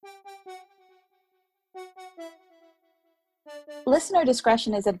Listener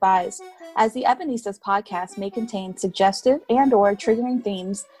discretion is advised, as the Ebenistas podcast may contain suggestive and/or triggering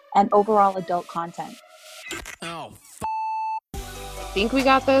themes and overall adult content. Oh, think we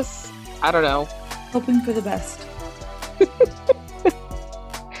got this? I don't know. Hoping for the best.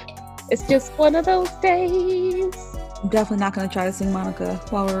 It's just one of those days. I'm definitely not going to try to sing Monica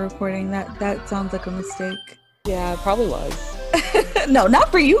while we're recording. That sounds like a mistake. Yeah, it probably was. No, not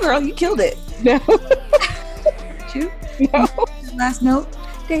for you, girl. You killed it. No. Did you? No. Last note.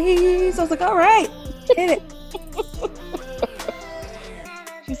 Days. I was like, all right. Hit it.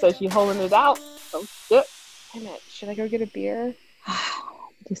 She said she holding it out. Oh, shit. Damn it. Should I go get a beer?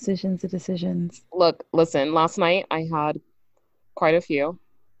 Decisions. Look, listen. Last night I had quite a few.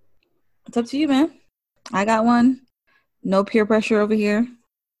 It's up to you, man. I got one. No peer pressure over here.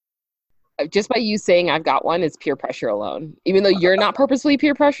 Just by you saying I've got one is peer pressure alone. Even though you're not purposely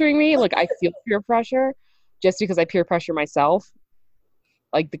peer pressuring me, like I feel peer pressure just because I peer pressure myself.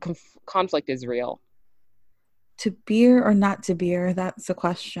 Like the conflict is real. To beer or not to beer? That's the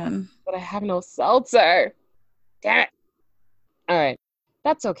question. But I have no seltzer. Damn it. All right.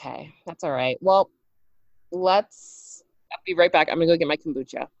 That's okay. That's all right. Well, I'll be right back. I'm going to go get my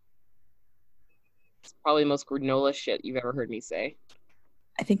kombucha. It's probably the most granola shit you've ever heard me say.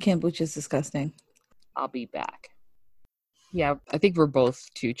 I think kombucha is disgusting. I'll be back. Yeah, I think we're both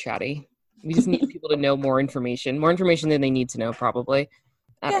too chatty. We just need people to know more information than they need to know, probably.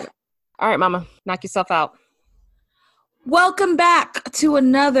 I don't know. All right, mama, knock yourself out. Welcome back to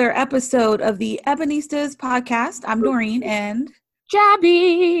another episode of the Ebenistas podcast. I'm Doreen and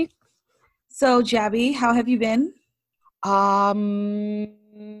Jabby. So, Jabby, how have you been? And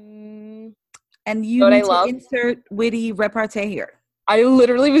you need to insert witty repartee here. I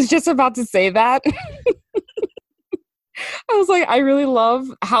literally was just about to say that. I was like, I really love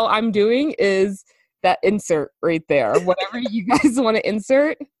how I'm doing is that insert right there. Whatever you guys want to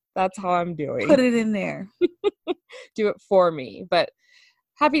insert, that's how I'm doing. Put it in there. Do it for me. But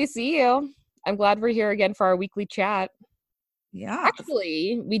happy to see you. I'm glad we're here again for our weekly chat. Yeah.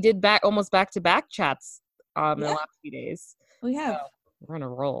 Actually, we did almost back-to-back chats in the last few days. We have. So we're on a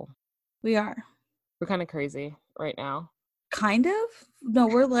roll. We are. We're kind of crazy right now. Kind of? No,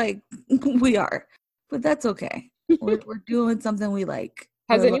 we're like, we are. But that's okay. We're doing something we like.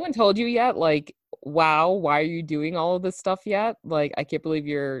 Has anyone told you yet, like, wow, why are you doing all of this stuff yet? Like, I can't believe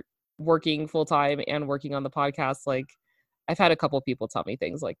you're working full-time and working on the podcast. Like, I've had a couple people tell me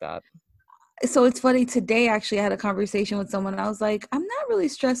things like that. So it's funny. Today, actually, I had a conversation with someone. I was like, I'm not really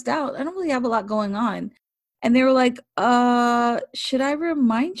stressed out. I don't really have a lot going on. And they were like, should I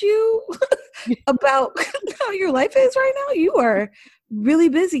remind you about how your life is right now? You are really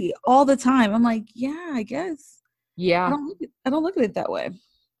busy all the time. I'm like, yeah, I guess. Yeah. I don't look at it that way.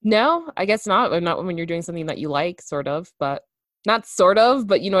 No, I guess not. Or not when you're doing something that you like, sort of. But not sort of,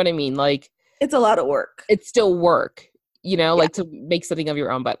 but you know what I mean? Like, it's a lot of work. It's still work, like to make something of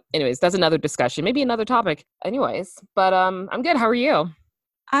your own. But anyways, that's another discussion. Maybe another topic. Anyways, but I'm good. How are you?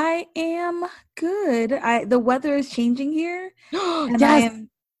 I am good. The weather is changing here. And yes. I am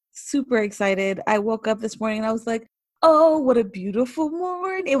super excited. I woke up this morning and I was like, oh, what a beautiful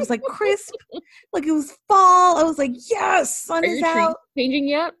morning. It was like crisp. Like it was fall. I was like, yes, sun is out. Changing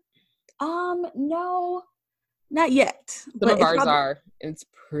yet? No, not yet. Some of ours are. It's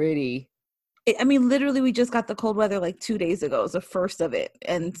pretty. Literally we just got the cold weather like 2 days ago. It was the first of it.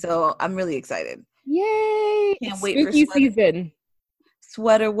 And so I'm really excited. Yay. Can't wait for spooky season.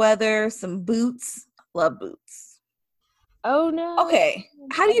 Sweater weather, some boots. Love boots. Oh no. Okay.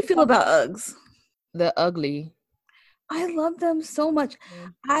 How do you feel about Uggs? The ugly. I love them so much.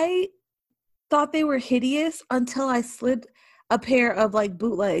 I thought they were hideous until I slid a pair of like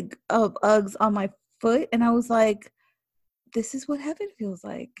bootleg of Uggs on my foot. And I was like, this is what heaven feels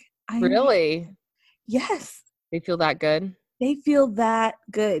like. Really? Yes. They feel that good? They feel that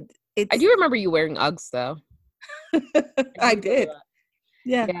good. I do remember you wearing Uggs though. I did.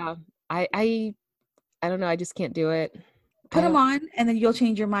 Yeah. Yeah. I don't know. I just can't do it. Put them on and then you'll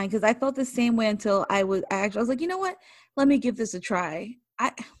change your mind. Because I felt the same way until I was like, you know what? Let me give this a try.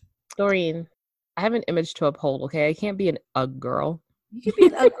 Doreen, I have an image to uphold, okay? I can't be an Ugg girl. You can be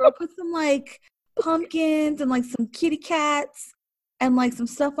an Ugg girl. Put some like pumpkins and like some kitty cats and like some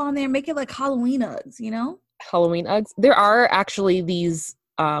stuff on there. Make it like Halloween Uggs, Halloween Uggs. There are actually these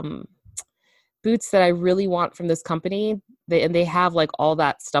boots that I really want from this company. They have like all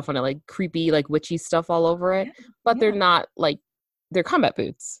that stuff on it, like creepy, like witchy stuff all over it. But they're not like, they're combat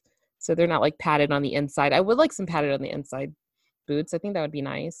boots. So they're not like padded on the inside. I would like some padded on the inside boots. I think that would be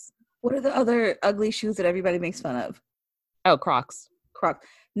nice. What are the other ugly shoes that everybody makes fun of? Oh, Crocs. Crocs.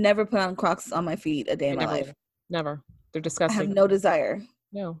 Never put on Crocs on my feet a day in my life. Never. They're I have disgusting. no desire.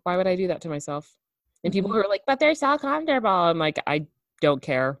 No, why would I do that to myself? And people Mm-mm. who are like, but they're so comfortable. I'm like, I don't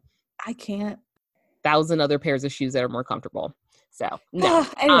care. I can't. 1,000 other pairs of shoes that are more comfortable. So no,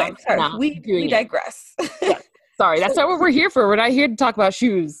 Anyway, I'm sorry, not we doing it. digress. Yes. Sorry, that's not what we're here for. We're not here to talk about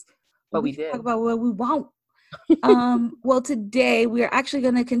shoes, but We we can talk did. about what we want. Well, today we are actually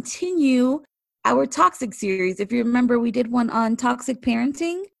going to continue our toxic series. If you remember, we did one on toxic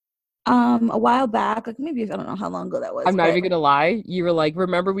parenting a while back, like maybe I don't know how long ago that was, I'm not but even gonna lie. You were like,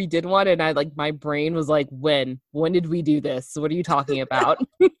 remember we did one, and I like my brain was like, when? When did we do this? What are you talking about?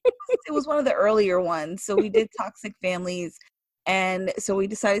 it was one of the earlier ones. So we did toxic families, and so we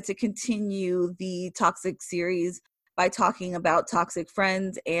decided to continue the toxic series by talking about toxic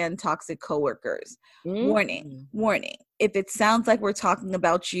friends and toxic coworkers. Warning, Mm. warning. If it sounds like we're talking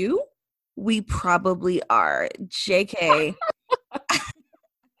about you, we probably are. JK.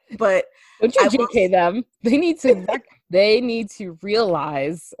 But Don't you I will JK them. They need to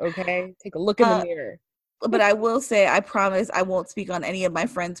realize, okay? Take a look in the uh mirror. but I will say, I promise I won't speak on any of my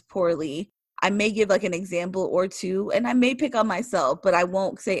friends poorly. I may give like an example or two, and I may pick on myself, but I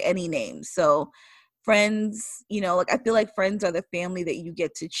won't say any names. So, friends, like I feel like friends are the family that you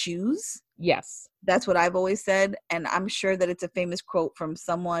get to choose. Yes. That's what I've always said. And I'm sure that it's a famous quote from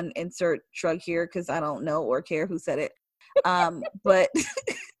someone, insert shrug here, because I don't know or care who said it. But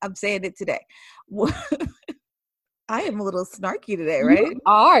I'm saying it today. I am a little snarky today, You right?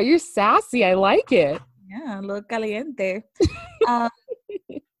 are. You're sassy. I like it. Yeah, a little caliente. Um,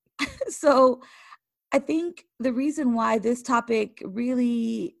 so I think the reason why this topic I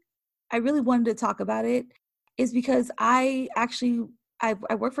really wanted to talk about it is because I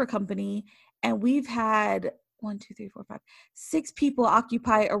work for a company, and we've had one, two, three, four, five, six people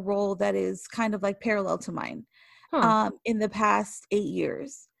occupy a role that is kind of like parallel to mine Huh. in the past 8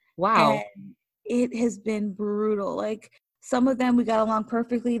 years. And Wow. it has been brutal. Like some of them we got along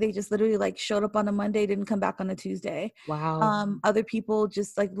perfectly. They just literally like showed up on a Monday, didn't come back on a Tuesday. Wow. Other people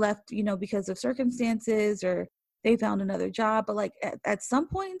just like left, because of circumstances, or they found another job. But like at some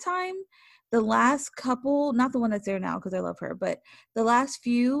point in time, the last couple, not the one that's there now because I love her, but the last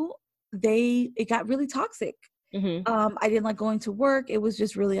few, it got really toxic. Mm-hmm. I didn't like going to work. It was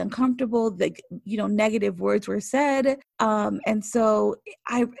just really uncomfortable. Negative words were said. And so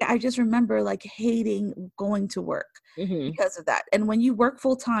I just remember like hating going to work Mm-hmm. because of that. And when you work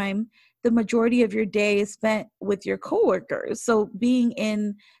full time, the majority of your day is spent with your coworkers. So being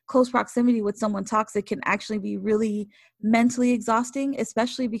in close proximity with someone toxic can actually be really mentally exhausting,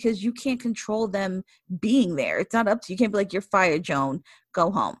 especially because you can't control them being there. It's not up to you. You can't be like, you're fired, Joan,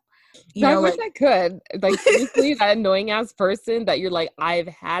 go home. I wish Like I could. Like, seriously, that annoying ass person that you're like, I've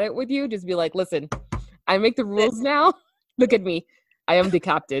had it with you. Just be like, listen, I make the rules now. Look at me. I am the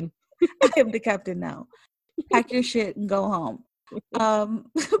captain. I am the captain now. Pack your shit and go home.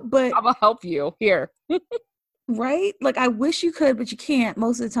 But I will help you. Here. right? Like I wish you could, but you can't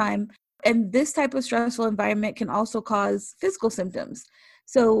most of the time. And this type of stressful environment can also cause physical symptoms.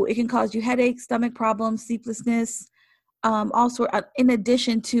 So it can cause you headaches, stomach problems, sleeplessness, also in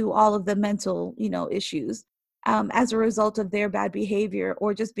addition to all of the mental, issues as a result of their bad behavior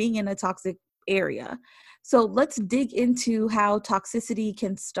or just being in a toxic area. So let's dig into how toxicity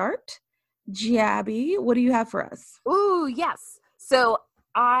can start. Jabby, what do you have for us? Ooh, yes. So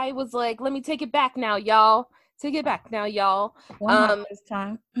I was like, let me take it back now, y'all. Take it back now, y'all. One mic this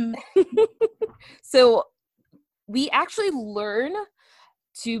time. So we actually learn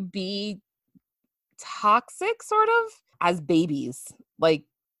to be toxic sort of as babies. Like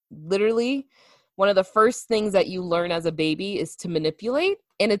literally one of the first things that you learn as a baby is to manipulate,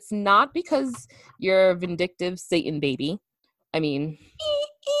 and it's not because you're a vindictive Satan baby. I mean,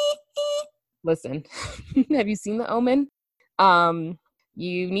 listen. Have you seen The Omen?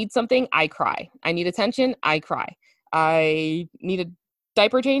 You need something, I cry. I need attention, I cry. I need a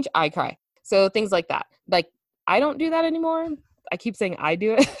diaper change, I cry. So things like that. Like I don't do that anymore. I keep saying I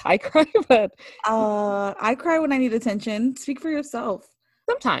do it. I cry, but I cry when I need attention. Speak for yourself.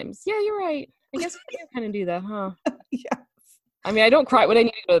 sometimes. Yeah, you're right. I guess we do kind of do that, huh? Yeah. I mean, I don't cry when I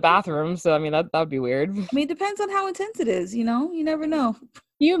need to go to the bathroom, so I mean that would be weird. Can I mean, it depends on how intense it is, you never know.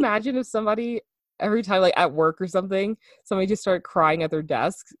 you imagine if somebody every time like at work or something, somebody just started crying at their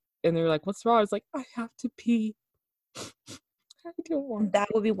desk and they're like, "What's wrong?" It's like, "I have to pee. I don't want That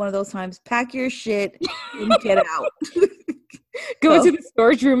would be one of those times. Pack your shit and get out. go So, into the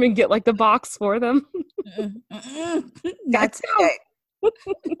storage room and get like the box for them." not Gotta today.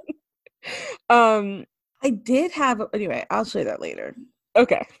 go. I did have, anyway, I'll show you that later.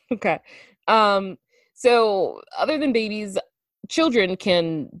 Okay. So other than babies, children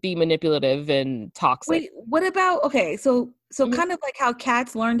can be manipulative and toxic. Wait, what about, okay, so Mhm. kind of like how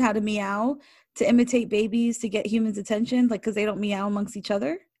cats learned how to meow to imitate babies to get humans' attention, like because they don't meow amongst each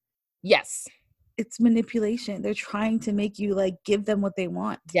other. Yes. It's manipulation. They're trying to make you like give them what they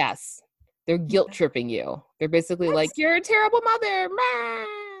want. Yes. They're guilt Yeah. tripping you. They're basically like, That's you're a terrible mother.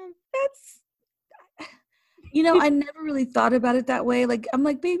 Man. that's I never really thought about it that way. Like I'm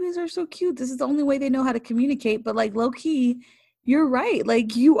like babies are so cute. This is the only way they know how to communicate, but like low key, you're right.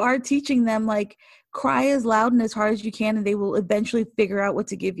 Like you are teaching them like cry as loud and as hard as you can and they will eventually figure out what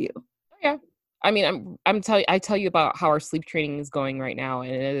to give you. Yeah. I mean, I tell you about how our sleep training is going right now,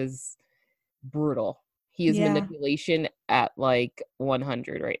 and it is brutal. He is Yeah. manipulation at like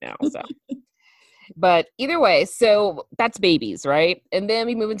 100 right now. So, but either way, so that's babies, right? And then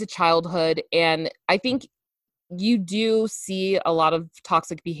we move into childhood, and I think you do see a lot of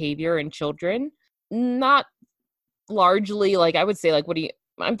toxic behavior in children. Not largely, like I would say, like, what do you?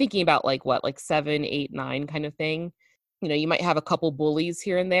 I'm thinking about like what, like 7, 8, 9 kind of thing. You might have a couple bullies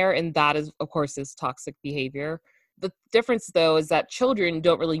here and there, and that is, of course, is toxic behavior. The difference, though, is that children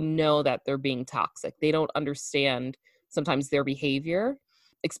don't really know that they're being toxic. They don't understand sometimes their behavior,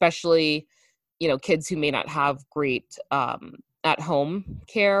 especially, kids who may not have great at home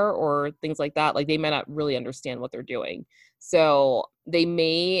care or things like that. Like they may not really understand what they're doing. So they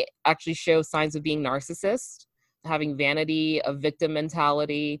may actually show signs of being narcissist, having vanity, a victim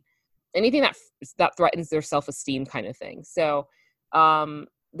mentality, anything that threatens their self-esteem kind of thing. So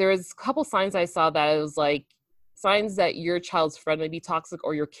there's a couple signs I saw that it was like signs that your child's friend may be toxic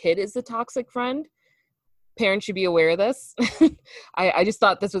or your kid is the toxic friend. Parents should be aware of this. I just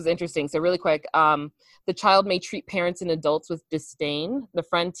thought this was interesting. So really quick, the child may treat parents and adults with disdain. The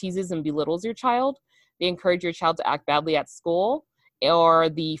friend teases and belittles your child. They encourage your child to act badly at school, or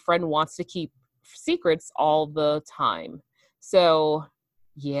the friend wants to keep secrets all the time. So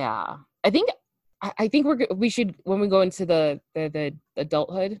yeah, I think we should, when we go into the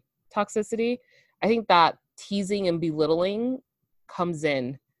adulthood toxicity, I think that teasing and belittling comes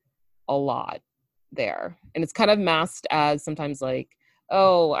in a lot there, and it's kind of masked as sometimes like,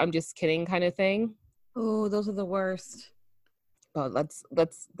 oh, I'm just kidding kind of thing. Oh, those are the worst. But let's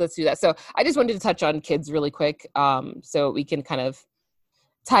do that. So I just wanted to touch on kids really quick, so we can kind of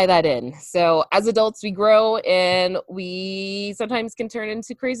tie that in. So as adults, we grow and we sometimes can turn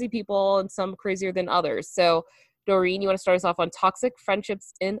into crazy people, and some crazier than others. So Doreen, you want to start us off on toxic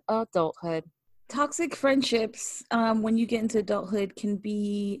friendships in adulthood? Toxic friendships, when you get into adulthood,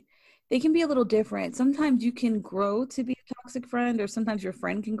 they can be a little different. Sometimes you can grow to be a toxic friend, or sometimes your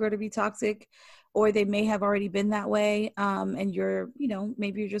friend can grow to be toxic, or they may have already been that way. And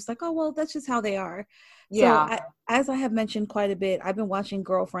maybe you're just like, oh, well, that's just how they are. So Yeah. as I have mentioned quite a bit, I've been watching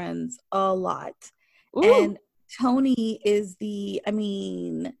Girlfriends a lot. Ooh. And Tony is I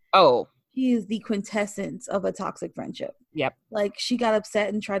mean, Oh. he is the quintessence of a toxic friendship. Yep. Like she got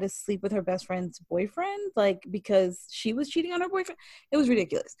upset and tried to sleep with her best friend's boyfriend, like because she was cheating on her boyfriend. It was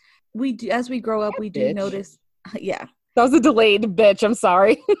ridiculous. As we grow up, we do Bitch. notice. Yeah, That was a delayed bitch. I'm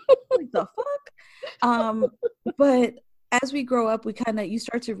sorry. like the fuck. Um, but as we grow up, you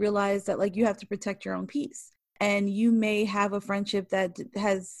start to realize that like you have to protect your own peace, and you may have a friendship that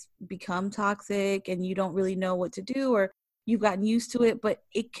has become toxic, and you don't really know what to do, or you've gotten used to it, but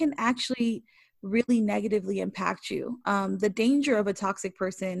it can actually really negatively impact you. The danger of a toxic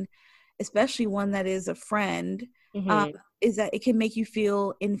person, especially one that is a friend, um, Hmm. is that it can make you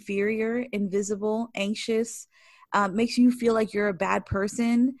feel inferior, invisible, anxious, makes you feel like you're a bad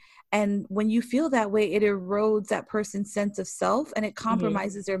person. And when you feel that way, it erodes that person's sense of self and it Hmm.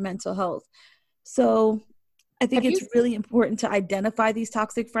 compromises their mental health. So I think Have you? it's really important to identify these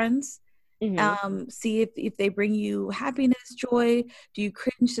toxic friends. Hmm. See if they bring you happiness, joy. Do you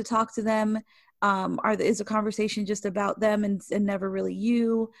cringe to talk to them? Is the conversation just about them and never really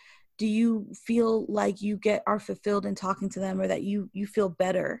you? Do you feel like are fulfilled in talking to them, or that you feel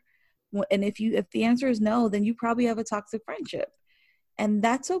better? And if the answer is no, then you probably have a toxic friendship, and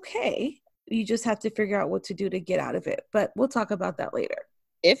that's okay. You just have to figure out what to do to get out of it. But we'll talk about that later.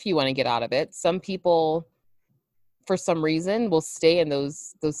 If you want to get out of it, some people, for some reason, will stay in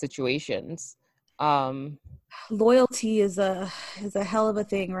those situations. Um, Loyalty is a hell of a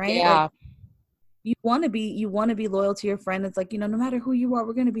thing, right? Like yeah. you want to be loyal to your friend. It's like, no matter who you are,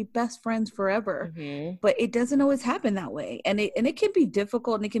 we're going to be best friends forever. Hmm. But it doesn't always happen that way, and it can be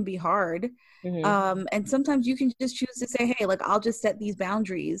difficult and it can be hard. Hmm. And sometimes you can just choose to say, hey, like I'll just set these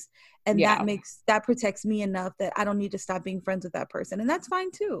boundaries, and Yeah. that protects me enough that I don't need to stop being friends with that person, and that's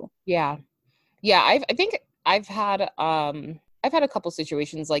fine too. Yeah. Yeah. I think I've had a couple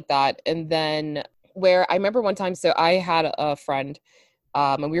situations like that, and then where I remember one time, so I had a friend,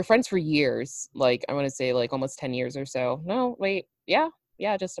 and we were friends for years, like I want to say like almost 10 years or so. No, wait, yeah,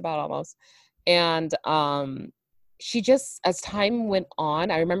 just about almost. And she just, as time went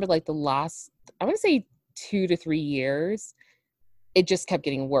on, I remember like the last, I want to say 2 to 3 years, it just kept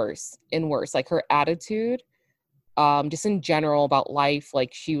getting worse and worse. Like her attitude, just in general about life,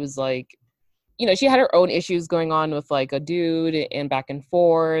 like she was like, she had her own issues going on with like a dude and back and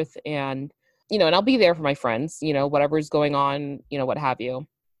forth, and and I'll be there for my friends, whatever's going on, what have you.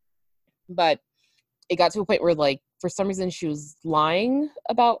 But it got to a point where like for some reason she was lying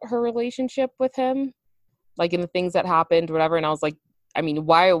about her relationship with him, like in the things that happened, whatever. And I was like, I mean,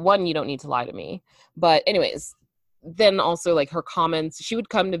 why? One, you don't need to lie to me. But anyways, then also like her comments, she would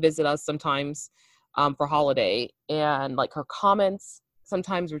come to visit us sometimes for holiday, and like her comments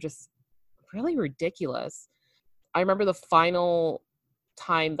sometimes were just really ridiculous. I remember the final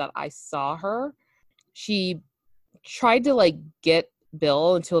time that I saw her, she tried to like get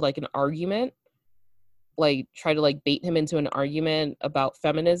Bill into like an argument, like try to like bait him into an argument about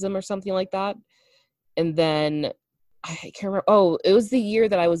feminism or something like that. And then I can't remember. Oh, it was the year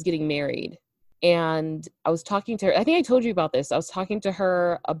that I was getting married. And I was talking to her. I think I told you about this. I was talking to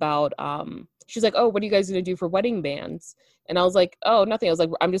her about she's like, "Oh, what are you guys going to do for wedding bands?" And I was like, "Oh, nothing." I was like,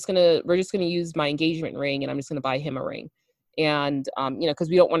 we're just going to use my engagement ring, and I'm just going to buy him a ring." And cuz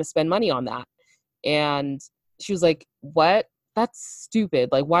we don't want to spend money on that. And she was like, "What? That's stupid.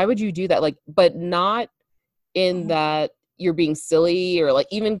 Like, why would you do that?" Like, but not in Mhm. that you're being silly or like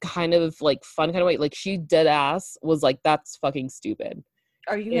even kind of like fun kind of way. Like she dead ass was like, "That's fucking stupid."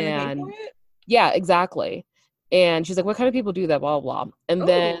 Are you gonna pay for And it? yeah, exactly. And she's like, "What kind of people do that?" Blah, blah, blah. And Oh,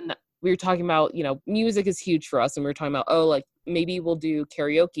 then we were talking about, music is huge for us. And we were talking about, oh, like maybe we'll do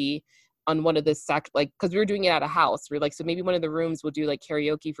karaoke on one of the like, cause we were doing it at a house. We are like, so maybe one of the rooms will do like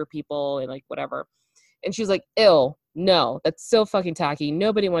karaoke for people and like whatever. And she's like, "Ill, no, that's so fucking tacky.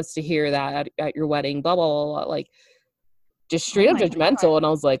 Nobody wants to hear that at your wedding, blah, blah, blah, blah." Like just oh straight up my judgmental. And I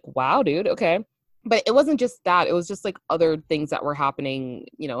was like, wow, dude, okay. But it wasn't just that. It was just like other things that were happening,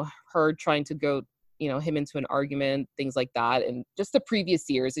 her trying to go, him into an argument, things like that. And just the previous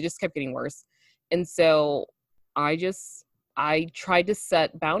years, it just kept getting worse. And so I just, I tried to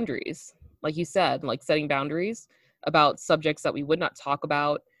set boundaries, like you said, like setting boundaries about subjects that we would not talk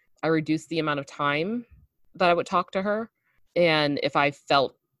about. I reduced the amount of time that I would talk to her. And if I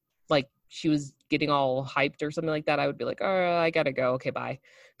felt like she was getting all hyped or something like that, I would be like, "Oh, I gotta go. Okay, bye,"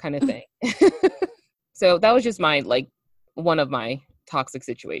 kind of God. thing. So that was just my like one of my toxic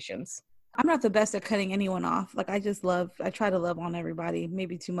situations. I'm not the best at cutting anyone off. Like I try to love on everybody,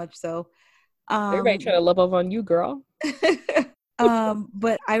 maybe too much so. Everybody trying to Um love up on you, girl.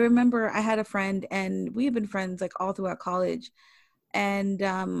 but I remember I had a friend and we have been friends like all throughout college. And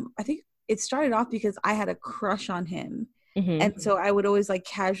I think it started off because I had a crush on him. Mm-hmm. And so I would always like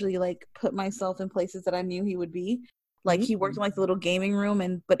casually like put myself in places that I knew he would be. Like he worked Mm-hmm. in like the little gaming room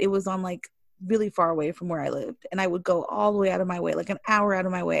and but it was on like really far away from where I lived. And I would go all the way out of my way, like an hour out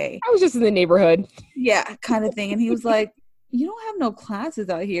of my way. I was just in the neighborhood. Yeah, kind of thing. And he was like, "You don't have no classes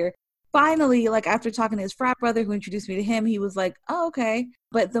out here." Finally, like after talking to his frat brother who introduced me to him, he was like, "Oh, okay."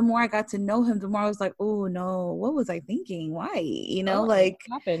 But the more I got to know him, the more I was like, "Oh no, what was I thinking? Why?" Oh, Like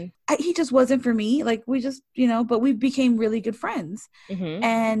what happened? he just wasn't for me. Like we just, but we became really good friends. Mm-hmm.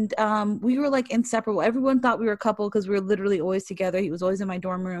 And we were like inseparable. Everyone thought we were a couple because we were literally always together. He was always in my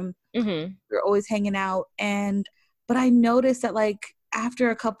dorm room. Mm-hmm. We were always hanging out. And but I noticed that like after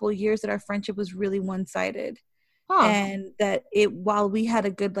a couple of years that our friendship was really one-sided Huh. and that it while we had a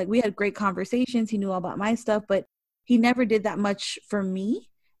good like we had great conversations, he knew all about my stuff, but he never did that much for me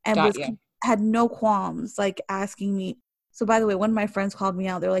and Got was you. had no qualms like asking me. So by the way, one of my friends called me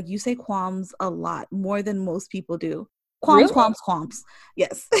out. They're like, "You say qualms a lot more than most people do." Qualms, Really? qualms, qualms.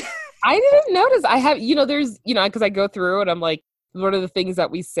 Yes. I didn't notice. I have, there's, because I go through and I'm like, what are the things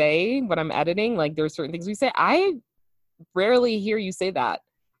that we say when I'm editing? Like there's certain things we say. I rarely hear you say that.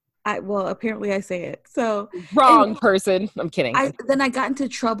 I well, apparently I say it. So Wrong anyway, person. I'm kidding. I then I got into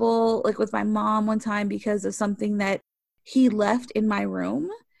trouble like with my mom one time because of something that he left in my room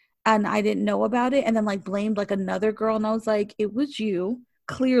and I didn't know about it and then like blamed like another girl and I was like, "It was you,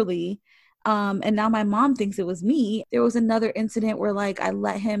 clearly." And now my mom thinks it was me. There was another incident where like I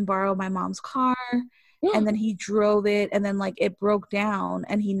let him borrow my mom's car and then he drove it and then like it broke down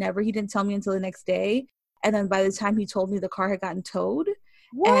and he didn't tell me until the next day. And then by the time he told me the car had gotten towed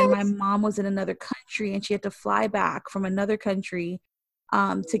and What? my mom was in another country and she had to fly back from another country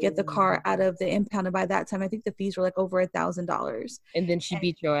to get the car out of the impound. And by that time, I think the fees were like over $1,000. And then she And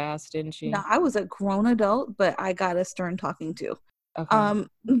beat your ass, didn't now she? I was a grown adult, but I got a stern talking to. Okay.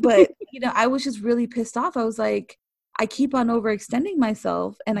 But I was just really pissed off. I was like, I keep on overextending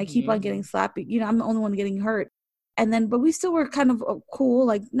myself and I keep on Mhm. getting slapped. I'm the only one getting hurt. And then, but we still were kind of cool,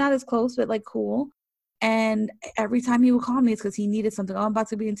 like not as close, but like cool. And every time he would call me, it's because he needed something. Oh, I'm about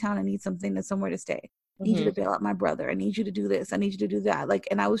to be in town. I need something that's somewhere to stay. I need you to Mhm. bail out my brother. I need you to do this. I need you to do that. Like,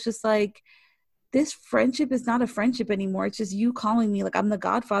 and I was just like, this friendship is not a friendship anymore. It's just you calling me like I'm the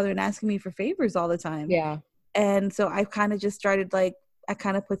godfather and asking me for favors all the time. Yeah. And so I kind of just started like, I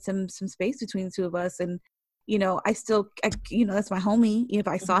kind of put some space between the two of us. And I still that's my homie. If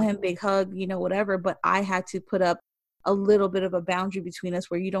I saw Mhm. him, big hug, whatever, but I had to put up a little bit of a boundary between us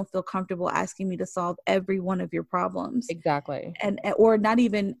where you don't feel comfortable asking me to solve every one of your problems, Exactly. and or not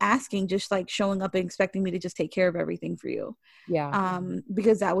even asking, just like showing up and expecting me to just take care of everything for you. Yeah.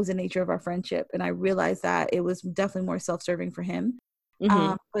 Because that was the nature of our friendship. And I realized that it was definitely more self-serving for him.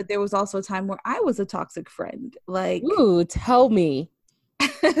 Mhm. But there was also a time where I was a toxic friend. Like, Ooh, tell me.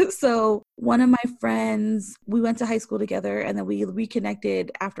 so one of my friends, we went to high school together and then we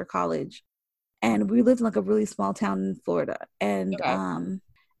reconnected after college. And we lived in like a really small town in Florida. Okay.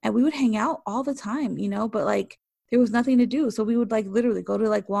 And we would hang out all the time, but like there was nothing to do. So we would like literally go to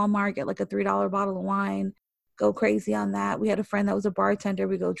like Walmart, get like a $3 bottle of wine, go crazy on that. We had a friend that was a bartender.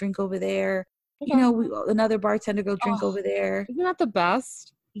 We go drink over there. Okay. Another bartender go drink Oh, over there. isn't that the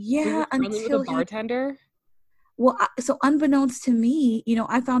best? When you're Yeah, friendly with a until he bartender? well, so unbeknownst to me,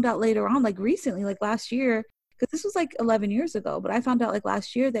 I found out later on, like recently, like last year, because this was like 11 years ago, but I found out like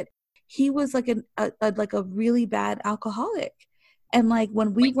last year that he was like like a really bad alcoholic. And like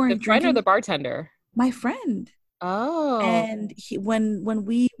when we Wait, the weren't friend or drinking, the bartender? my friend, Oh. and when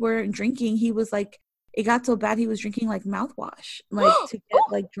we weren't drinking, he was like, it got so bad he was drinking like mouthwash, like to get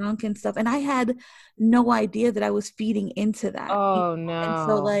like drunk and stuff. And I had no idea that I was feeding into that, Oh And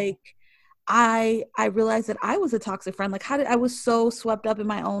so no. like I realized that I was a toxic friend. Like, how did I was so swept up in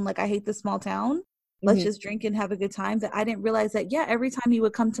my own, like, I hate this small town. Let's Mhm. just drink and have a good time, that I didn't realize that, yeah, every time he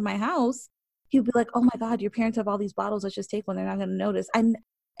would come to my house, he would be like, oh my God, your parents have all these bottles. Let's just take one. They're not going to notice. And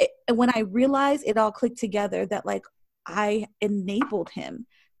when I realized, it all clicked together that like I enabled him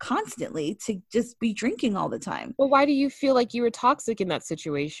constantly to just be drinking all the time. Well, why do you feel like you were toxic in that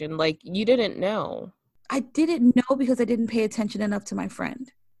situation? Like you didn't know. I didn't know because I didn't pay attention enough to my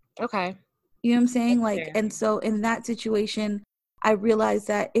friend. Okay. You know what I'm saying? That's Like, fair. and so in that situation, I realized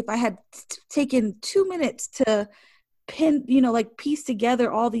that if I had taken 2 minutes to like piece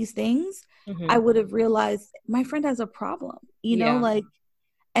together all these things, I Mhm. would have realized my friend has a problem, Yeah. like,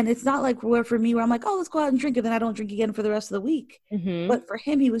 and it's not like where for me where I'm like, oh, let's go out and drink, and then I don't drink again for the rest of the week. Mhm. But for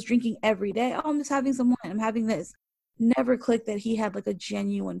him, he was drinking every day. Oh, I'm just having some wine. I'm having this. Never clicked that he had like a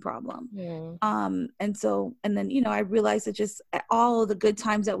genuine problem. Yeah. And then, I realized that just all of the good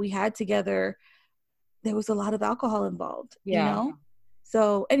times that we had together, there was a lot of alcohol involved. Yeah.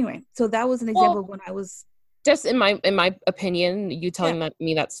 So anyway, so that was an Well, example of when I was, just in my opinion, you yeah, telling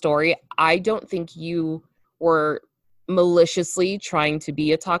me that story, I don't think you were maliciously trying to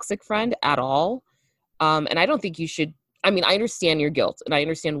be a toxic friend at all. And I don't think you should. I mean, I understand your guilt and I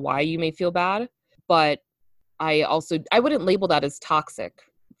understand why you may feel bad, but I wouldn't label that as toxic,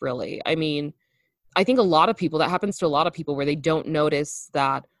 really. I mean, I think a lot of people, that happens to a lot of people where they don't notice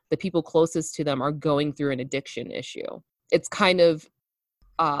that the people closest to them are going through an addiction issue. It's kind of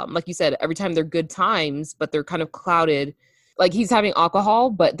like you said, every time they're good times, but they're kind of clouded. Like he's having alcohol,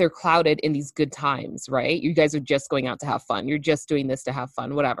 but they're clouded in these good times, right? You guys are just going out to have fun. You're just doing this to have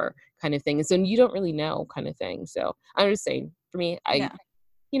fun, whatever kind of thing. And so you don't really know kind of thing. So I'm just saying, for me, yeah.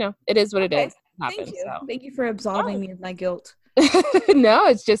 it is what it Okay. is. It Thank happens. you. So Thank you for absolving me of my guilt. no,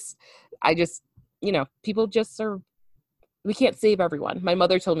 it's just, I just, people just are, we can't save everyone. My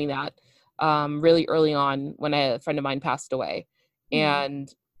mother told me that really early on when a friend of mine passed away. Hmm.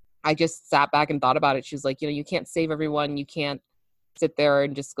 And I just sat back and thought about it. She's like, you can't save everyone. You can't sit there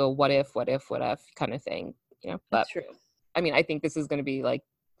and just go, what if kind of thing, but That's true. I mean, I think this is going to be like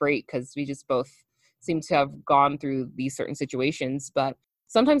great because we just both seem to have gone through these certain situations. But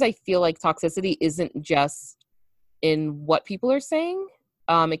sometimes I feel like toxicity isn't just in what people are saying.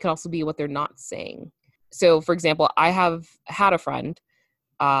 It can also be what they're not saying. So, for example, I have had a friend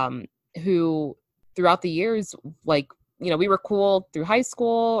um, who, throughout the years, like, we were cool through high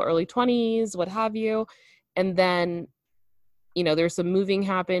school, early 20s, what have you. And then, there's some moving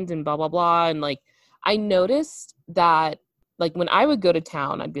happened and blah, blah, blah. And like, I noticed that, like, when I would go to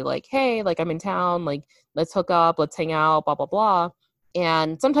town, I'd be like, hey, like, I'm in town, like, let's hook up, let's hang out, blah, blah, blah.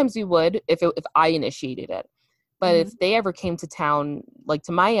 And sometimes we would if I initiated it. But Hmm. if they ever came to town, like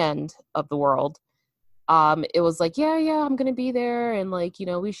to my end of the world, it was like, yeah, I'm gonna be there, and like,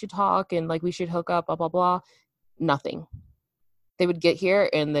 we should talk and like we should hook up, blah blah blah. Nothing. they would get here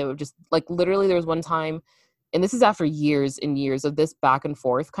and they would just like, literally there was one time, and this is after years and years of this back and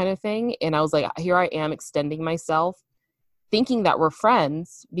forth kind of thing. And I was like, here I am extending myself, thinking that we're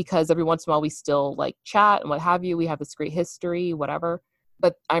friends because every once in a while we still like chat and what have you. We have this great history, whatever.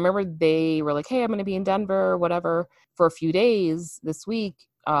 But I remember they were like, hey, I'm going to be in Denver, whatever, for a few days this week.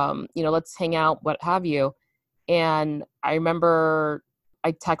 Let's hang out, what have you. And I remember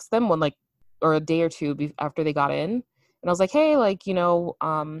I text them or a day or two after they got in. And I was like, hey, like,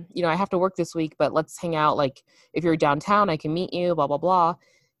 I have to work this week, but let's hang out. Like, if you're downtown, I can meet you, blah, blah, blah.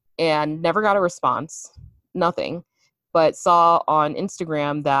 And never got a response, nothing. But saw on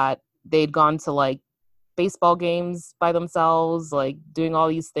Instagram that they'd gone to like baseball games by themselves, like doing all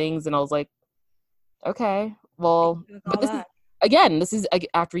these things. And I was like, okay, well, but this is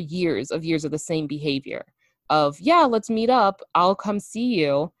after years of the same behavior of, yeah, let's meet up. I'll come see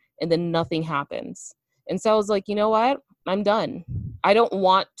you. And then nothing happens. And so I was like, you know what? I'm done. I don't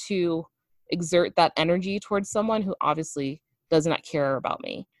want to exert that energy towards someone who obviously does not care about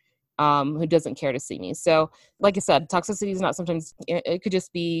me, who doesn't care to see me. So like I said, toxicity is not sometimes, it could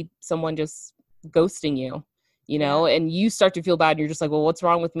just be someone just ghosting you, and you start to feel bad. And you're just like, well, what's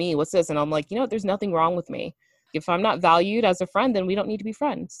wrong with me? What's this? And I'm like, there's nothing wrong with me. If I'm not valued as a friend, then we don't need to be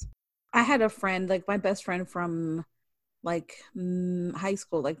friends. I had a friend, like my best friend from like high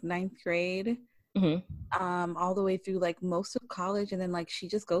school, like ninth grade, all the way through like most of college. And then like she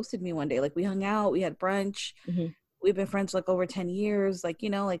just ghosted me one day. Like we hung out, we had brunch. We've been friends like over 10 years, like,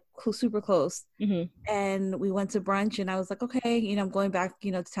 like super close. And we went to brunch and I was like, okay, I'm going back,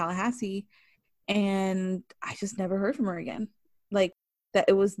 to Tallahassee. And I just never heard from her again. Like that,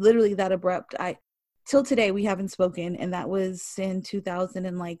 it was literally that abrupt. Till today we haven't spoken, and that was in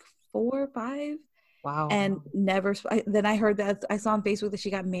 2004 or 5. Wow. And never. Then I heard that I saw on Facebook that she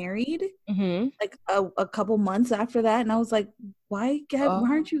got married, like a couple months after that, and I was like, why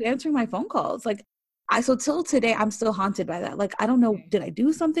aren't you answering my phone calls? Like, so till today I'm still haunted by that. Like, I don't know, did I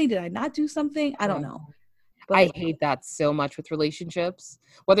do something? Did I not do something? I don't know. But I hate that so much with relationships,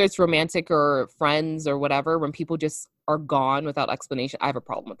 whether it's romantic or friends or whatever, when people just are gone without explanation. I have a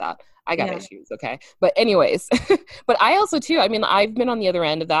problem with that. I got issues. Okay. But anyways, but I also too, I mean, I've been on the other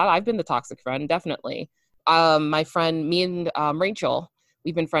end of that. I've been the toxic friend, definitely. My friend, me and Rachel,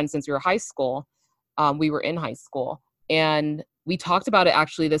 we've been friends since we were high school. We were in high school and we talked about it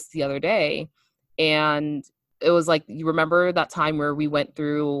actually the other day. And it was like, you remember that time where we went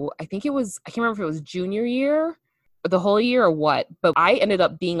through, I can't remember if it was junior year or the whole year or what, but I ended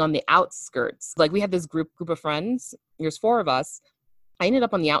up being on the outskirts. Like we had this group of friends, there's 4 of us. I ended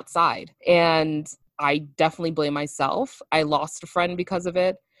up on the outside and I definitely blame myself. I lost a friend because of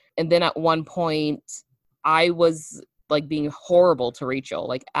it. And then at one point I was like being horrible to Rachel,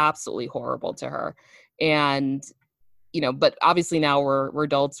 like absolutely horrible to her. And, but obviously now we're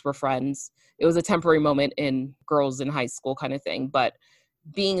adults, we're friends. It was a temporary moment in girls in high school kind of thing, but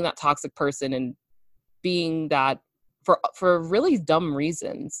being that toxic person and being that for really dumb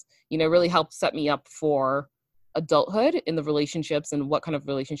reasons, really helped set me up for adulthood in the relationships and what kind of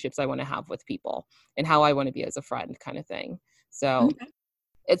relationships I want to have with people and how I want to be as a friend kind of thing. So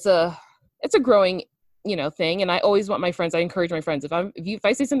it's a growing, thing. And I always want my friends, I encourage my friends, if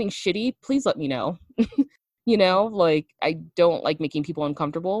I say something shitty, please let me know. Like I don't like making people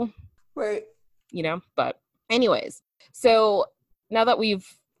uncomfortable. Right. But anyways, so now that we've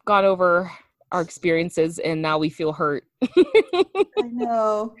gone over our experiences and now we feel hurt. I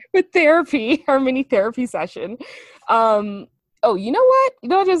know. With therapy, our mini therapy session. Oh, you know what?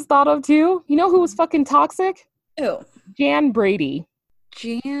 I just thought of too? You know who was fucking toxic? Ew. Jan Brady.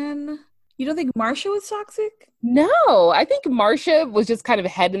 Jan? You don't think Marsha was toxic? No, I think Marsha was just kind of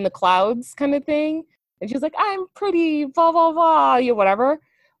head in the clouds kind of thing. And she was like, I'm pretty, blah, blah, blah, whatever.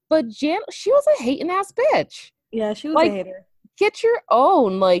 But Jan, she was a hating ass bitch. Yeah, she was a hater. Get your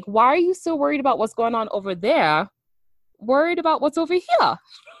own. Like, why are you so worried about what's going on over there? Worried about what's over here?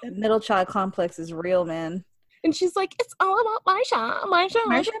 That middle child complex is real, man. And she's like, it's all about Marsha.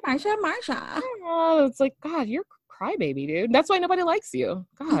 Oh, it's like, God, you're a crybaby, dude. That's why nobody likes you.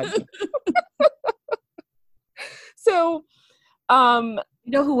 God. So, you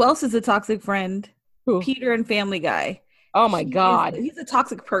know who else is a toxic friend? Who? Peter and Family Guy. Oh my God. He's a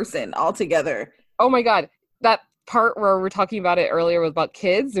toxic person altogether. Oh my God. That part where we're talking about it earlier was about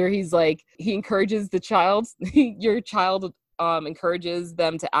kids, where he's like, he encourages the child, your child encourages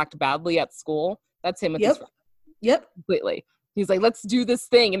them to act badly at school. That's him with his friend. Yep. Completely. He's like, let's do this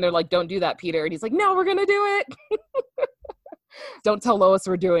thing. And they're like, don't do that, Peter. And he's like, no, we're going to do it. Don't tell Lois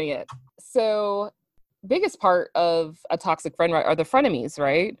we're doing it. So biggest part of a toxic friend, right, are the frenemies,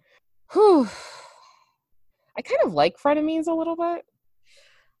 right? Whew. I kind of like frenemies a little bit.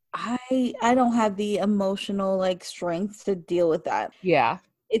 I don't have the emotional like strength to deal with that. Yeah.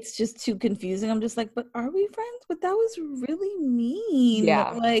 It's just too confusing. I'm just like, but are we friends? But that was really mean.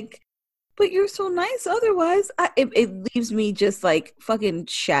 Yeah. Like, but you're so nice otherwise. It leaves me just like fucking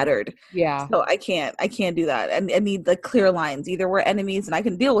shattered. Yeah. So I can't do that. And I need the clear lines. Either we're enemies and I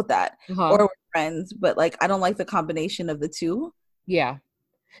can deal with that, or Uh-huh. we're friends. But like, I don't like the combination of the two. Yeah.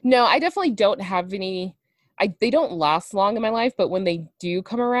 No, I definitely don't have any. They don't last long in my life, but when they do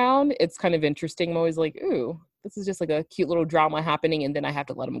come around, it's kind of interesting. I'm always like, ooh, this is just like a cute little drama happening, and then I have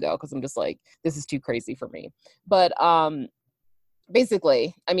to let them go because I'm just like, this is too crazy for me. But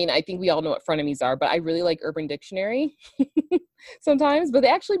basically, I mean, I think we all know what frenemies are, but I really like Urban Dictionary sometimes. But they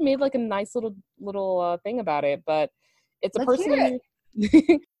actually made like a nice little thing about it. But it's a Let's hear person in it.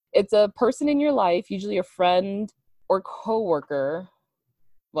 your it's a person in your life, usually a friend or coworker.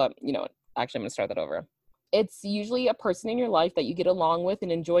 Well, you know what? Actually, I'm going to start that over. It's usually a person in your life that you get along with and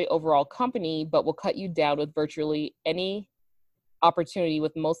enjoy overall company, but will cut you down with virtually any opportunity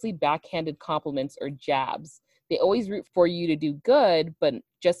with mostly backhanded compliments or jabs. They always root for you to do good, but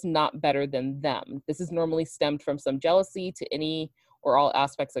just not better than them. This is normally stemmed from some jealousy to any or all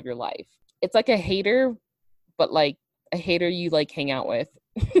aspects of your life. It's like a hater, but like a hater you like hang out with.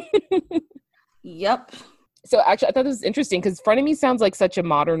 Yep. So actually, I thought this was interesting because frenemy sounds like such a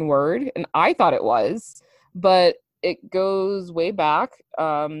modern word, and I thought it was, but it goes way back.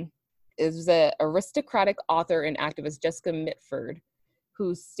 It was an aristocratic author and activist, Jessica Mitford,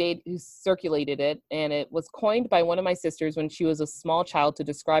 who circulated it, and it was coined by one of my sisters when she was a small child to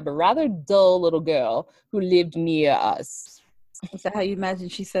describe a rather dull little girl who lived near us. Is that how you imagine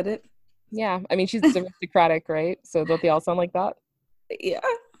she said it? Yeah, I mean she's aristocratic, right? So don't they all sound like that? Yeah.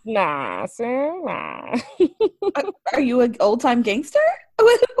 Nah, sir, nah. Are you an old time gangster?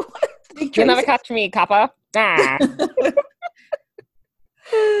 What? Dick You'll never Tracy? catch me, copper. Nah.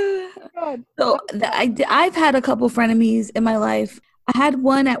 God. So I've had a couple frenemies in my life. I had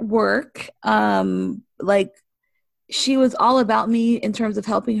one at work. Like she was all about me in terms of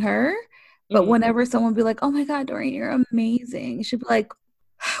helping her. But Mhm. whenever someone would be like, "Oh my God, Doreen, you're amazing," she'd be like,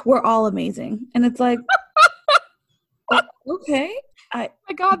 "We're all amazing," and it's like, oh, okay, I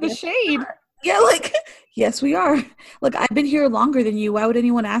My God, the guess we shade. are. Yeah, like yes, we are. Like I've been here longer than you. Why would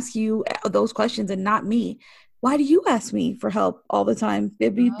anyone ask you those questions and not me? Why do you ask me for help all the time?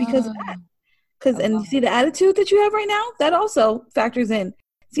 It'd be because of that. Oh, Because, I and you love see the attitude that you have right now, that also factors in.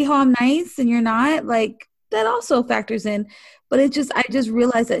 See how I'm nice and you're not? Like, that also factors in. But I just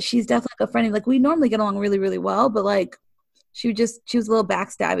realized that she's definitely like a friend. Like, we normally get along really, really well, but like, she was a little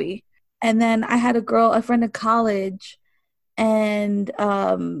backstabby. And then I had a friend in college, and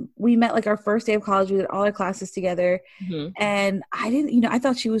we met like our first day of college. We did all our classes together. it. And I didn't, I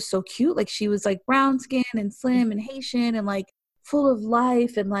thought she was so cute. Like, she was like brown skin and slim and Haitian and like full of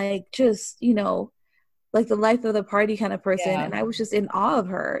life and like just, like the life of the party kind of person. Yeah. And I was just in awe of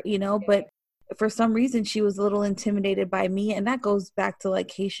her, but for some reason she was a little intimidated by me. And that goes back to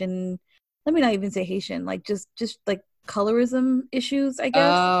like Haitian, let me not even say Haitian, like just like colorism issues, I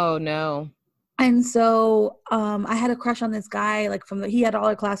guess. Oh no. And so I had a crush on this guy, like he had all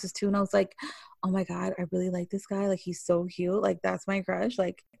our classes too. And I was like, oh my God, I really like this guy. Like he's so cute. Like that's my crush.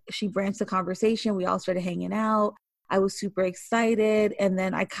 Like she branched the conversation. We all started hanging out. I was super excited. And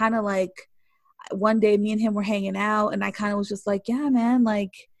then I kind of like, one day me and him were hanging out and I kind of was just like, yeah, man,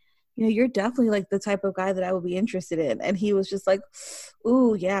 like, you're definitely like the type of guy that I would be interested in. And he was just like,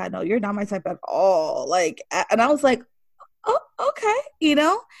 ooh, yeah, no, you're not my type at all. Like, and I was like, oh, okay,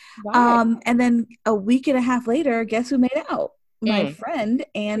 Right. and then a week and a half later, guess who made out? My Mm. friend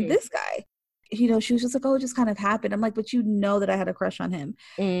and Mm. this guy. She was just like, oh, it just kind of happened. I'm like, but that I had a crush on him.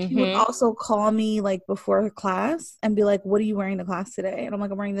 She would Mm-hmm. also call me like before her class and be like, what are you wearing to class today? And I'm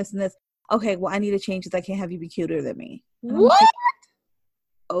like, I'm wearing this and this. Okay, well, I need to change because I can't have you be cuter than me. And I'm What? like,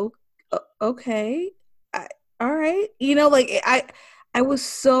 oh, okay. All right. Like I was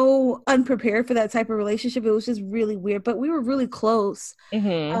so unprepared for that type of relationship. It was just really weird, but we were really close.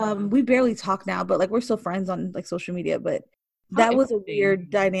 Mm-hmm. We barely talk now, but like we're still friends on like social media, but How that was a interesting. weird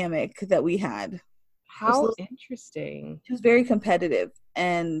dynamic that we had. It was a How little, interesting. she was very competitive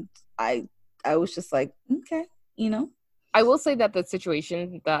and I was just like, okay, I will say that the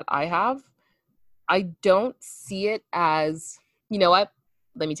situation that I have, I don't see it as, you know what?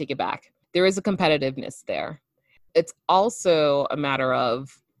 Let me take it back. There is a competitiveness there. It's also a matter of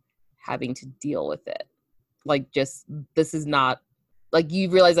having to deal with it. Like, just, this is not, like, you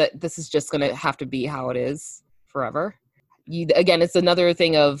realize that this is just going to have to be how it is forever. Again, it's another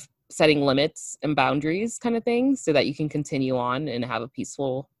thing of setting limits and boundaries kind of thing so that you can continue on and have a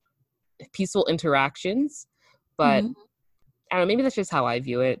peaceful interactions. But Mhm. I don't know, maybe that's just how I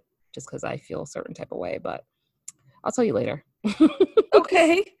view it, just because I feel a certain type of way, but I'll tell you later.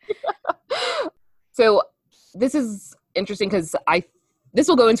 Okay. So this is interesting because this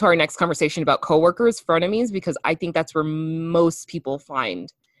will go into our next conversation about coworkers, frenemies, because I think that's where most people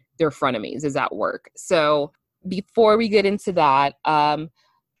find their frenemies is at work. So before we get into that,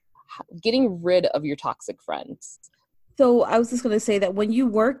 getting rid of your toxic friends. So I was just going to say that when you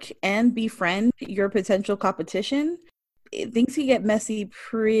work and befriend your potential competition, things can get messy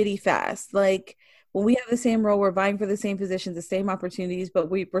pretty fast. Like when we have the same role, we're vying for the same positions, the same opportunities, but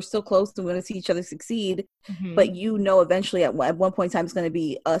we're still close and we want to see each other succeed. Mm-hmm. But eventually at one point in time, it's going to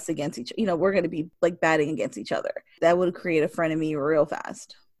be us against we're going to be like batting against each other. That would create a frenemy real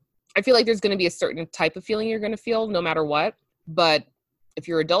fast. I feel like there's going to be a certain type of feeling you're going to feel no matter what. But if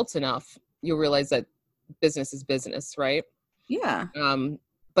you're adults enough, you'll realize that business is business, right? Yeah.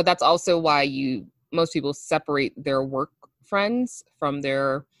 But that's also why most people separate their work friends from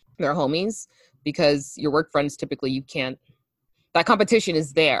their homies, because your work friends typically you can't, that competition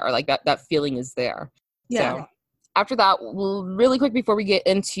is there, like that feeling is there. Yeah. So after that, really quick before we get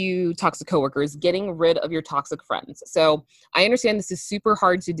into toxic coworkers, getting rid of your toxic friends. So I understand this is super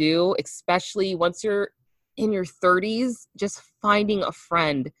hard to do, especially once you're in your 30s. Just finding a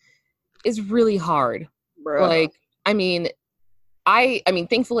friend is really hard. Bruh. Like, I mean,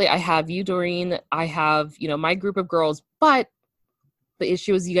 thankfully I have you, Doreen. I have, my group of girls, but the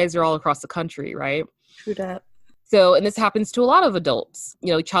issue is you guys are all across the country, right? True that. So, and this happens to a lot of adults,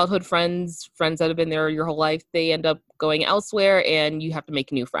 childhood friends that have been there your whole life, they end up going elsewhere and you have to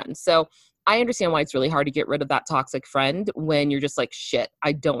make new friends. So I understand why it's really hard to get rid of that toxic friend when you're just like, shit,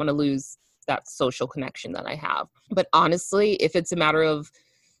 I don't want to lose that social connection that I have. But honestly, if it's a matter of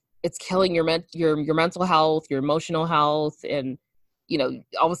it's killing your mental health, your emotional health, and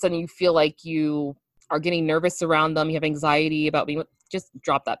all of a sudden you feel like you are getting nervous around them, you have anxiety about just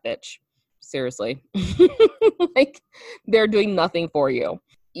drop that bitch. Seriously. Like, they're doing nothing for you.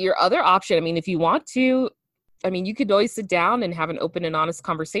 Your other option, if you want to, you could always sit down and have an open and honest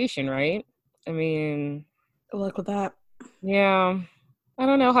conversation, right? Good luck with that. Yeah. I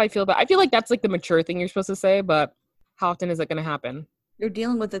don't know how I feel about I feel like that's like the mature thing you're supposed to say, but how often is that going to happen? You're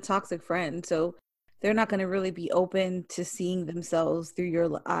dealing with a toxic friend, so they're not going to really be open to seeing themselves through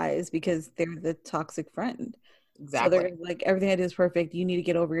your eyes because they're the toxic friend. So they're Exactly. gonna be like, everything I do is perfect. You need to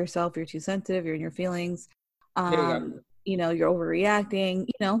get over yourself. You're too sensitive. You're in your feelings. There you go. You're overreacting.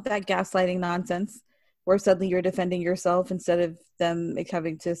 That gaslighting nonsense, where suddenly you're defending yourself instead of them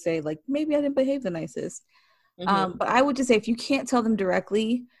having to say like, maybe I didn't behave the nicest. Mm-hmm. But I would just say if you can't tell them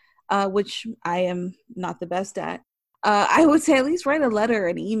directly, which I am not the best at, I would say at least write a letter,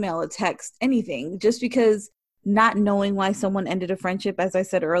 an email, a text, anything, just because not knowing why someone ended a friendship, as I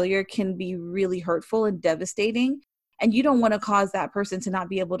said earlier, can be really hurtful and devastating. And you don't want to cause that person to not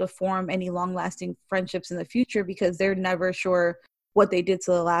be able to form any long lasting friendships in the future because they're never sure what they did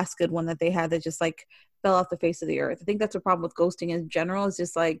to the last good one that they had that just like fell off the face of the earth. I think that's a problem with ghosting in general. Is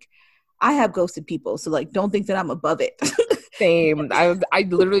just like, I have ghosted people, so like don't think that I'm above it. Same. I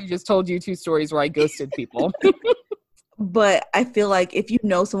literally just told you 2 stories where I ghosted people. But I feel like if you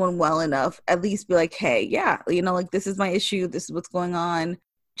know someone well enough, at least be like, hey, yeah, like this is my issue, this is what's going on.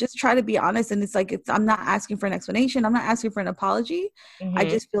 Just try to be honest. And it's like, I'm not asking for an explanation, I'm not asking for an apology. I Mm-hmm.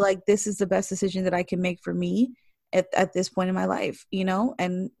 just feel like this is the best decision that I can make for me at this point in my life, and I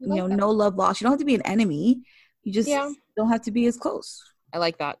like that. no love lost. You don't have to be an enemy, you just Yeah, don't have to be as close. I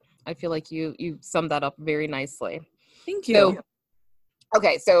like that. I feel like you summed that up very nicely. Thank So, you.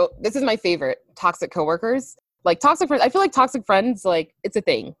 okay, so this is my favorite, toxic coworkers. Like toxic friends, I feel like toxic friends, like it's a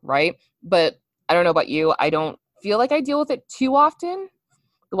thing, right? But I don't know about you. I don't feel like I deal with it too often.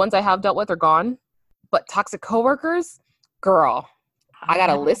 The ones I have dealt with are gone. But toxic coworkers, girl, I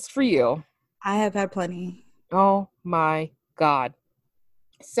got a list for you. I have had plenty. Oh my God.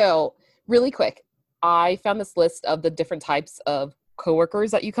 So, really quick, I found this list of the different types of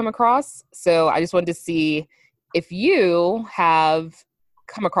coworkers that you come across. So, I just wanted to see if you have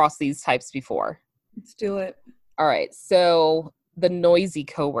come across these types before. Let's do it. All right. So, the noisy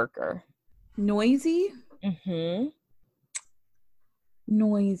coworker. Noisy. Mm-hmm.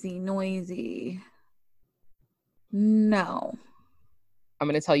 Noisy. No. I'm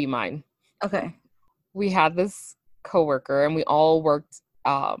going to tell you mine. Okay. We had this coworker and we all worked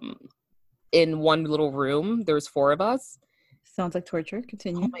in one little room. There was 4 of us. Sounds like torture. Oh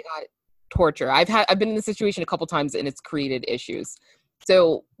Continue. my God, torture. I've been in this situation a couple times and it's created issues.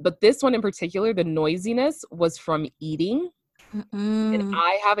 So, but this one in particular, the noisiness was from eating. And Mm-mm.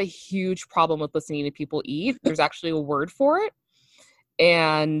 I have a huge problem with listening to people eat. There's actually a word for it.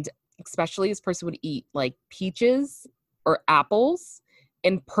 And especially this person would eat like peaches or apples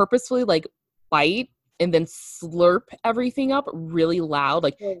and purposefully like bite and then slurp everything up really loud,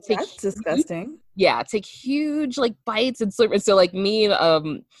 like Well, take that's huge, disgusting. yeah, take huge like bites and slurp. And so like me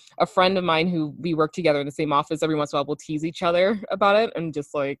and a friend of mine who we work together in the same office, every once in a while we'll tease each other about it and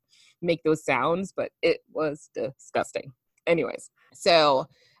just like make those sounds, but it was disgusting. Anyways, so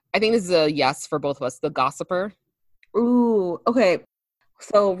I think this is a yes for both of us. The gossiper. Ooh, okay.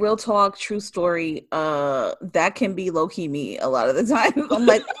 So real talk, true story. That can be low key me a lot of the time. I'm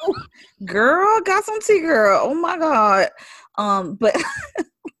like, oh, girl, got some tea, girl. Oh my god. But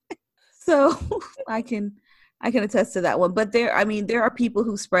so I can attest to that one. But I mean, there are people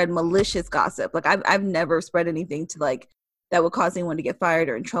who spread malicious gossip. Like I've never spread anything to like that would cause anyone to get fired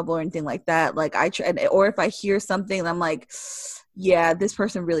or in trouble or anything like that. Like I try, or if I hear something, and I'm like, yeah, this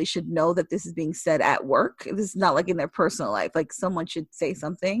person really should know that this is being said at work. This is not like in their personal life. Like someone should say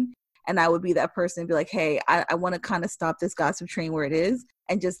something. And I would be that person and be like, hey, I want to kind of stop this gossip train where it is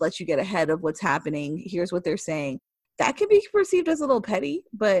and just let you get ahead of what's happening. Here's what they're saying. That can be perceived as a little petty,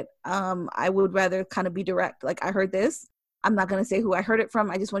 but I would rather kind of be direct. Like, I heard this. I'm not going to say who I heard it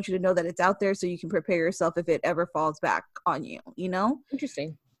from. I just want you to know that it's out there so you can prepare yourself if it ever falls back on you, you know?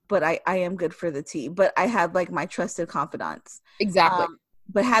 Interesting. But I am good for the tea. But I have like my trusted confidants. Exactly.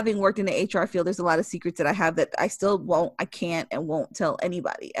 But having worked in the HR field, there's a lot of secrets that I have that I can't and won't tell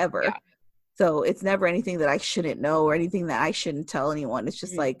anybody ever. Yeah. So it's never anything that I shouldn't know or anything that I shouldn't tell anyone. It's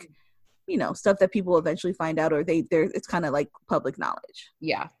just like, you know, stuff that people eventually find out, or it's kind of like public knowledge.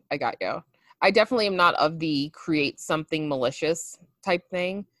 Yeah, I got you. I definitely am not of the create something malicious type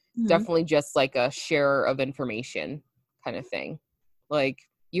thing. Mm-hmm. Definitely just like a share of information kind of thing. Like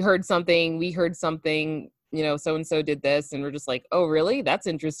you heard something, we heard something, you know, so-and-so did this. And we're just like, oh, really? That's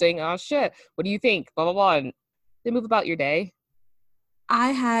interesting. Oh, shit. What do you think? Blah, blah, blah. And they move about your day.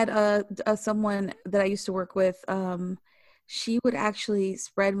 I had someone that I used to work with. She would actually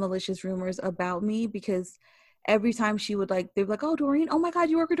spread malicious rumors about me because every time she would they'd be like, oh, Doreen, oh my God,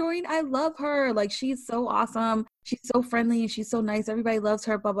 you work with Doreen? I love her. Like, she's so awesome. She's so friendly and she's so nice. Everybody loves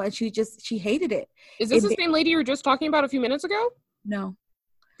her, blah, blah. And she hated it. Is this the same lady you were just talking about a few minutes ago? No.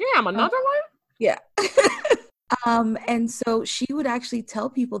 Damn, another one? Yeah. And so she would actually tell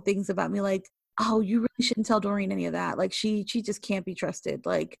people things about me like, oh, you really shouldn't tell Doreen any of that. Like she just can't be trusted.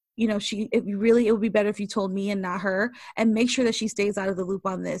 Like, you know, it would be better if you told me and not her, and make sure that she stays out of the loop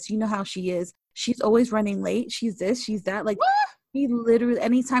on this. You know how she is. She's always running late. She's this, she's that. Like, she literally,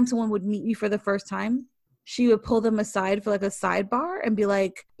 anytime someone would meet me for the first time, she would pull them aside for like a sidebar and be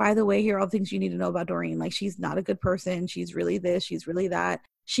like, by the way, here are all the things you need to know about Doreen. Like, she's not a good person. She's really this, she's really that.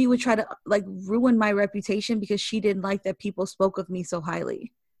 She would try to like ruin my reputation because she didn't like that people spoke of me so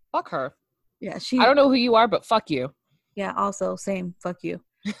highly. Fuck her. Yeah, I don't know who you are, but fuck you. Yeah, also same. Fuck you.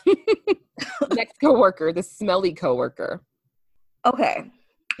 Next coworker, the smelly coworker. Okay.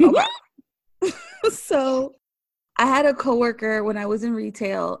 So I had a coworker when I was in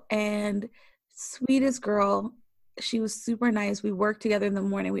retail, and sweetest girl. She was super nice. We worked together in the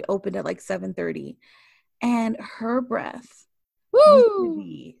morning. We opened at like 7:30, and her breath would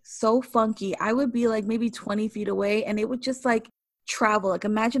be so funky. I would be like maybe 20 feet away, and it would just like travel. Like,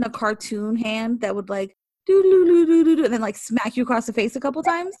 imagine a cartoon hand that would like do do do do do do, and then like smack you across the face a couple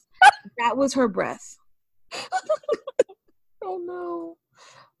times. That was her breath. Oh no.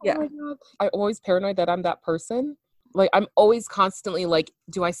 Yeah. Oh my God. I'm always paranoid that I'm that person. Like, I'm always constantly like,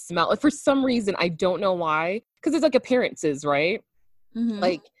 do I smell? Like, for some reason, I don't know why. Because it's like appearances, right? Mm-hmm.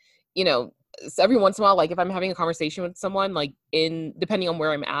 Like, you know, so every once in a while, like if I'm having a conversation with someone, like depending on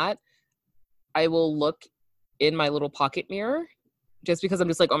where I'm at, I will look in my little pocket mirror just because I'm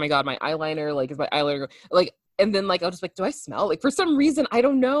just like, oh my God, my eyeliner, like, is my eyeliner, like, and then like, I'll just like, do I smell? Like, for some reason, I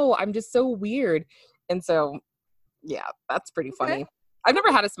don't know. I'm just so weird. And so, yeah, that's pretty funny. Okay. I've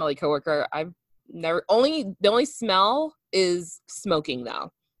never had a smelly coworker. The only smell is smoking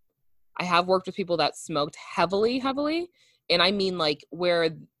though. I have worked with people that smoked heavily. And I mean like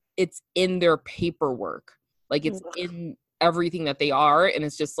where it's in their paperwork, like it's in everything that they are. And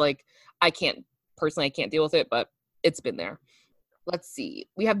it's just like, I can't deal with it, but it's been there. Let's see.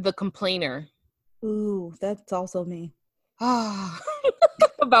 We have the complainer. Ooh, that's also me.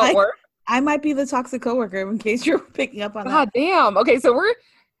 About work. I might be the toxic coworker in case you're picking up on that. God damn. Okay, so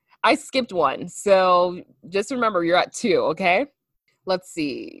I skipped one. So just remember you're at 2, okay? Let's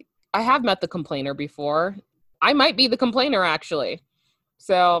see. I have met the complainer before. I might be the complainer actually.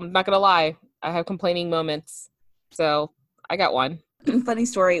 So I'm not going to lie. I have complaining moments. So I got one. Funny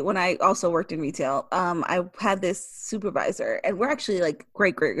story. When I also worked in retail, I had this supervisor, and we're actually like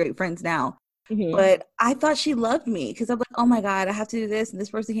great friends now. Mm-hmm. But I thought she loved me because I'm like, oh my God, I have to do this. And this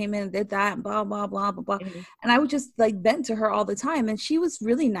person came in and did that and blah, blah, blah, blah, blah. Mm-hmm. And I would just like vent to her all the time. And she was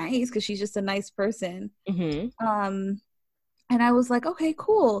really nice because she's just a nice person. Mm-hmm. And I was like, okay,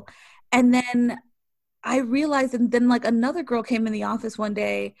 cool. And then I realized, and then like another girl came in the office one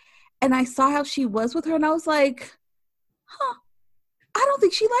day and I saw how she was with her. And I was like, huh, I don't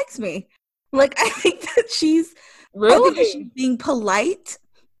think she likes me. Like, I think that she's Really? being polite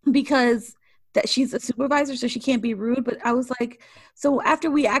because that she's a supervisor, so she can't be rude. But I was like, so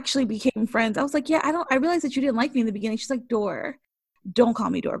after we actually became friends, I was like, yeah, I realized that you didn't like me in the beginning. She's like, Door, don't call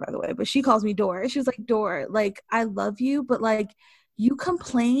me Door, by the way, but she calls me Door. She was like, Door, like, I love you, but like, you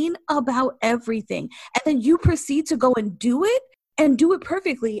complain about everything. And then you proceed to go and do it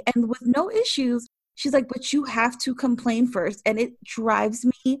perfectly and with no issues. She's like, but you have to complain first. And it drives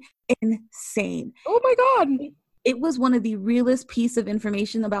me insane. Oh my God. It was one of the realest piece of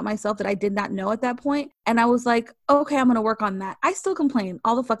information about myself that I did not know at that point. And I was like, okay, I'm going to work on that. I still complain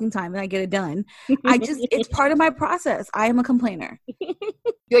all the fucking time and I get it done. It's part of my process. I am a complainer.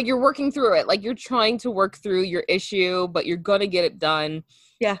 Like you're working through it. Like you're trying to work through your issue, but you're going to get it done.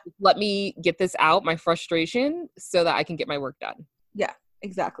 Yeah. Let me get this out, my frustration, so that I can get my work done. Yeah,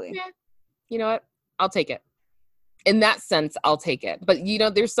 exactly. Yeah. You know what? I'll take it. In that sense, I'll take it. But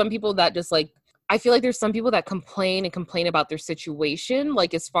there's some people that just like, I feel like there's some people that complain about their situation,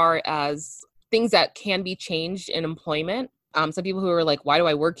 like as far as things that can be changed in employment. Some people who are like, why do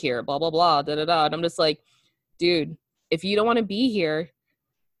I work here? Blah, blah, blah, da, da, da. And I'm just like, dude, if you don't want to be here,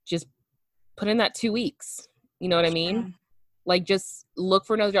 just put in that 2 weeks. You know what I mean? Like, just look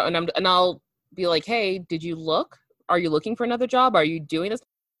for another job. And I'll be like, hey, did you look? Are you looking for another job? Are you doing this?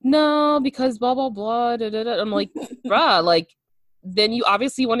 No, because blah, blah, blah, da, da, da. I'm like, bruh, like, then you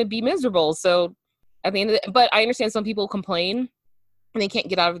obviously want to be miserable. So at the end of the, but I understand some people complain and they can't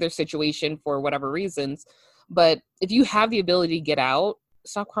get out of their situation for whatever reasons. But if you have the ability to get out,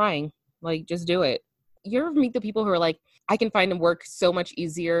 stop crying. Like, just do it. You ever meet the people who are like, I can find work so much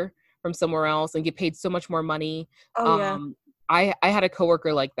easier from somewhere else and get paid so much more money. Oh, yeah. I had a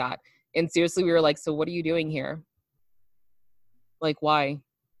coworker like that. And seriously, we were like, so what are you doing here? Like, why?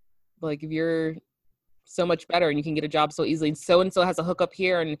 Like, if you're so much better and you can get a job so easily, and so has a hookup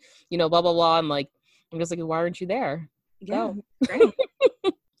here and, blah, blah, blah. I'm like, I'm just like, why aren't you there? Yeah. Go. Great.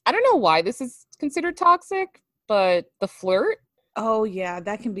 I don't know why this is considered toxic, but the flirt. Oh, yeah.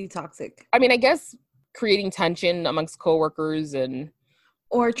 That can be toxic. I mean, I guess creating tension amongst coworkers and.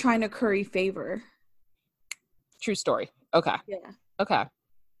 Or trying to curry favor. True story. Okay. Yeah. Okay.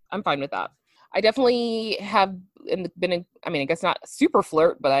 I'm fine with that. I definitely have been, I guess not super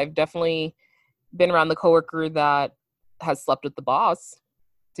flirt, but I've definitely been around the coworker that has slept with the boss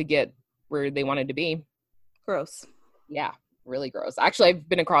to get where they wanted to be. Gross. Yeah, really gross. Actually, I've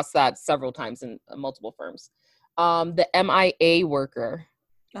been across that several times in multiple firms. The MIA worker.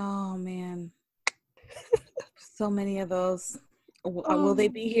 Oh, man. So many of those. Will they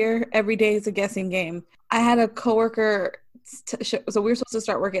be here? Every day is a guessing game. I had a coworker. So we were supposed to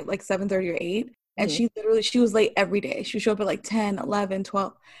start work at like 7:30 or 8. And she was late every day. She would show up at like 10, 11,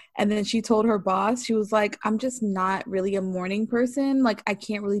 12. And then she told her boss, she was like, I'm just not really a morning person. Like, I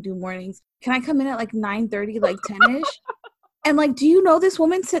can't really do mornings. Can I come in at like 9:30, like 10-ish? And like, do you know this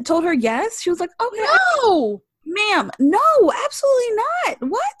woman told her yes? She was like, okay. No, ma'am. No, absolutely not.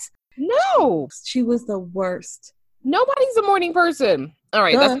 What? No. She was the worst. Nobody's a morning person. All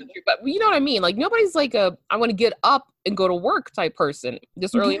right, that's not true, but you know what I mean? Like, nobody's like I want to get up and go to work type person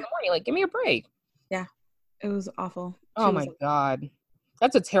this early in the morning. Like, give me a break. Yeah, it was awful. Oh my God.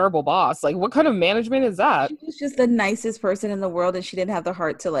 That's a terrible boss. Like, what kind of management is that? She was just the nicest person in the world, and she didn't have the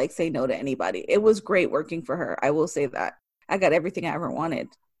heart to like say no to anybody. It was great working for her. I will say that. I got everything I ever wanted.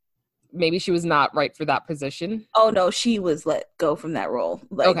 Maybe she was not right for that position. Oh no, she was let go from that role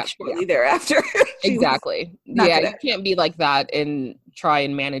like shortly thereafter. Exactly. Yeah, you can't be like that and try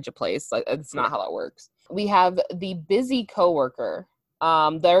and manage a place. Like, it's not how that works. We have the busy coworker.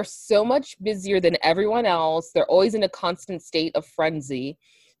 They're so much busier than everyone else. They're always in a constant state of frenzy.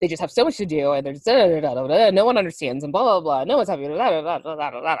 They just have so much to do, and they're just no one understands, and blah blah blah. No one's happy.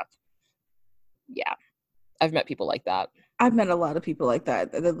 Yeah, I've met people like that. I've met a lot of people like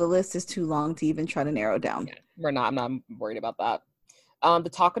that. The list is too long to even try to narrow down. Yeah, I'm not worried about that. The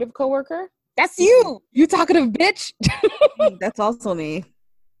talkative coworker. That's you. You talkative bitch. That's also me.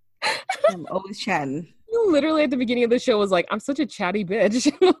 I'm always chatting. You literally at the beginning of the show was like, I'm such a chatty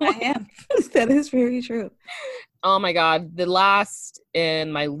bitch. I am. That is very true. Oh my God. The last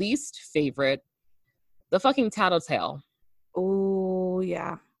and my least favorite, the fucking tattletale. Oh,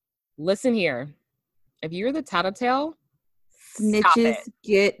 yeah. Listen here. If you're the tattletale, Stop Snitches it.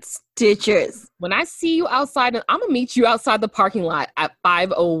 get stitches. When I see you outside, I'm going to meet you outside the parking lot at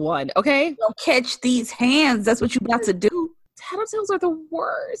 5:01, okay? Don't catch these hands. That's what you about to do. Tattletales are the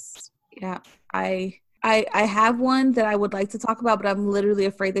worst. Yeah, I have one that I would like to talk about, but I'm literally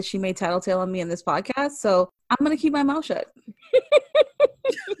afraid that she may tattletale on me in this podcast. So I'm gonna keep my mouth shut.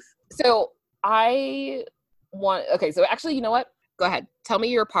 So so actually, you know what? Go ahead. Tell me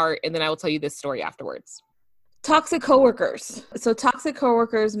your part, and then I will tell you this story afterwards. Toxic coworkers. So toxic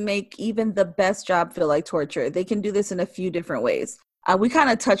coworkers make even the best job feel like torture. They can do this in a few different ways. We kind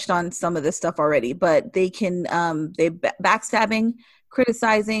of touched on some of this stuff already, but they can backstabbing,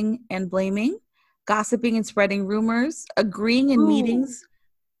 criticizing, and blaming, gossiping and spreading rumors, agreeing in Ooh, meetings.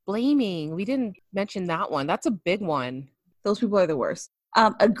 blaming. We didn't mention that one. That's a big one. Those people are the worst.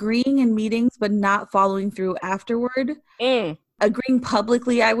 Agreeing in meetings but not following through afterward. Mm. Agreeing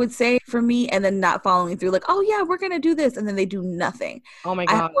publicly, I would say, for me, and then not following through. Like, oh yeah, we're gonna do this, and then they do nothing. Oh my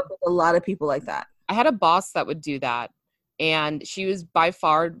I have God. worked with a lot of people like that. I had a boss that would do that. And she was by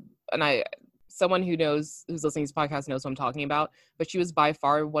far, someone who's listening to this podcast knows what I'm talking about, but she was by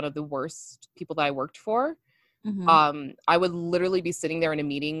far one of the worst people that I worked for. Mm-hmm. I would literally be sitting there in a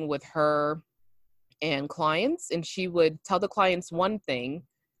meeting with her and clients, and she would tell the clients one thing.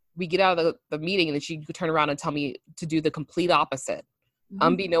 We get out of the meeting, and then she'd turn around and tell me to do the complete opposite, Mm-hmm.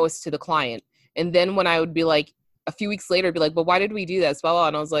 unbeknownst to the client. And then when I would be like, a few weeks later, I'd be like, but why did we do this? Blah, blah.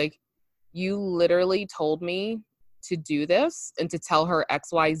 And I was like, you literally told me to do this and to tell her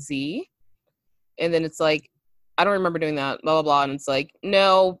XYZ. And then it's like, I don't remember doing that, blah, blah, blah. And it's like,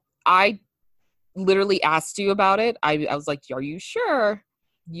 no, I literally asked you about it. I was like, are you sure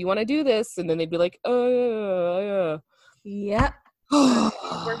you want to do this? And then they'd be like, oh, Yep. yeah.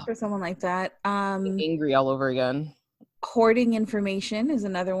 Work for someone like that. Angry all over again. Hoarding information is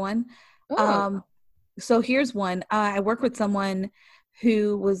another one. Oh. So here's one. I work with someone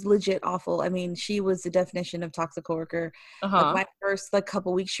who was legit awful. I mean, she was the definition of toxic coworker. Like Uh-huh. my first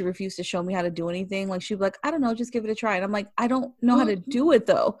couple weeks, she refused to show me how to do anything. Like she'd be like, I don't know, just give it a try. And I'm like, I don't know how to do it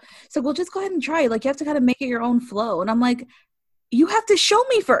though. So well, just go ahead and try it. Like you have to kind of make it your own flow. And I'm like, you have to show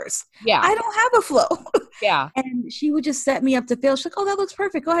me first. Yeah. I don't have a flow. Yeah. And she would just set me up to fail. She's like, oh, that looks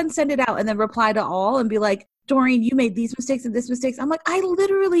perfect. Go ahead and send it out. And then reply to all and be like, Doreen, you made these mistakes and this mistakes. I'm like, I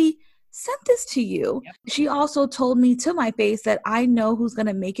literally sent this to you. Yep. She also told me to my face that I know who's going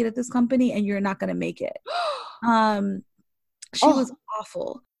to make it at this company and you're not going to make it. She was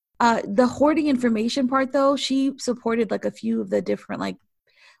awful. The hoarding information part though, she supported like a few of the different like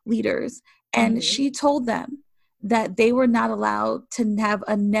leaders and she told them that they were not allowed to have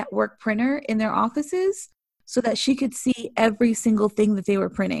a network printer in their offices so that she could see every single thing that they were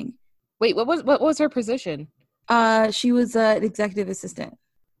printing. Wait, what was her position? She was an executive assistant.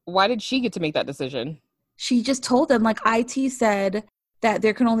 Why did she get to make that decision? She just told them, like, IT said that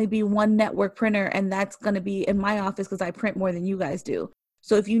there can only be one network printer, and that's going to be in my office because I print more than you guys do.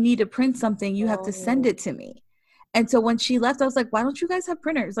 So if you need to print something, you have to send it to me. And so when she left, I was like, why don't you guys have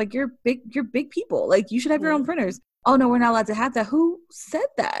printers? Like, you're big people. Like, you should have your own printers. Oh, no, we're not allowed to have that. Who said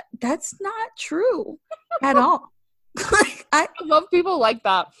that? That's not true at all. I love people like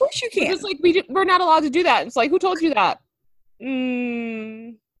that. Of course you can. Just like we're not allowed to do that. It's like, who told you that?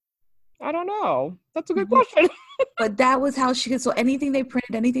 I don't know. That's a good question. But that was how she could. So anything they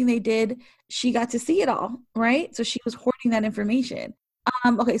printed, anything they did, she got to see it all, right? So she was hoarding that information.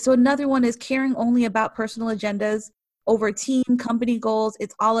 Okay, so another one is caring only about personal agendas over team, company goals.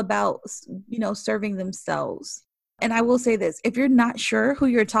 It's all about, serving themselves. And I will say this, if you're not sure who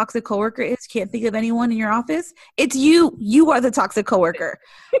your toxic coworker is, can't think of anyone in your office, it's you. You are the toxic coworker.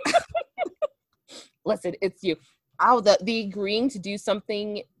 Listen, it's you. Oh, the agreeing to do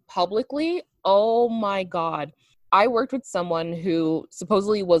something publicly. Oh my God. I worked with someone who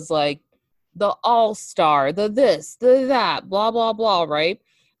supposedly was like the all-star, the this, the that, blah, blah, blah, right?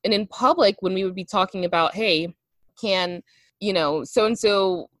 And in public, when we would be talking about, hey, can,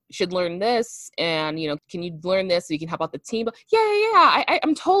 so-and-so should learn this and, can you learn this so you can help out the team? Yeah.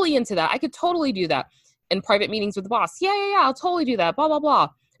 I'm totally into that. I could totally do that. In private meetings with the boss. Yeah. I'll totally do that, blah, blah, blah.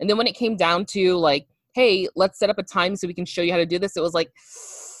 And then when it came down to like, hey, let's set up a time so we can show you how to do this. It was like,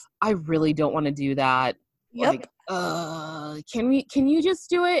 I really don't want to do that. Yep. Like, can you just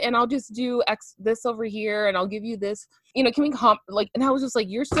do it? And I'll just do this over here and I'll give you this, can we and I was just like,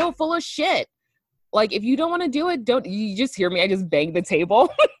 you're so full of shit. Like, if you don't want to do it, you just hear me. I just banged the table.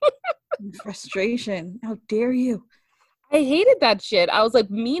 Frustration. How dare you? I hated that shit. I was like,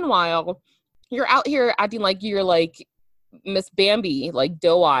 meanwhile, you're out here acting like you're like Miss Bambi, like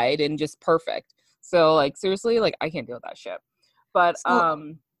doe-eyed and just perfect. So like, seriously, like I can't deal with that shit. But,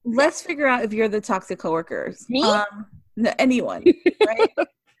 let's figure out if you're the toxic coworkers. Me? No, anyone,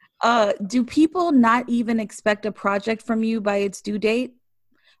 right? Do people not even expect a project from you by its due date?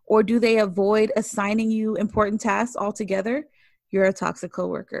 Or do they avoid assigning you important tasks altogether? You're a toxic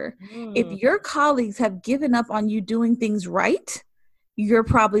coworker. If Mm, your colleagues have given up on you doing things right, you're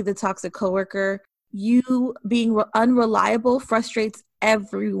probably the toxic coworker. You being unreliable frustrates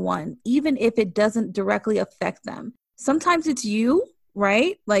everyone, even if it doesn't directly affect them. Sometimes it's you,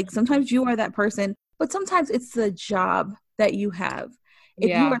 right? Like sometimes you are that person, but sometimes it's the job that you have. If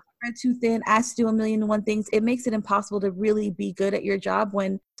you yeah. are spread too thin, asked to do a million and one things, it makes it impossible to really be good at your job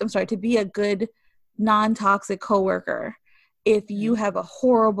when, I'm sorry, to be a good non-toxic coworker if you have a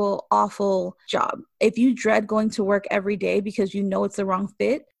horrible, awful job. If you dread going to work every day because you know it's the wrong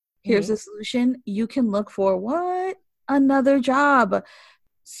fit, here's Mhm. the solution. You can look for what? Another job.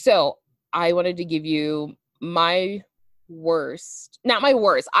 So I wanted to give you my worst, not my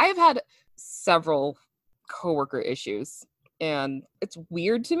worst. I have had several coworker issues, and it's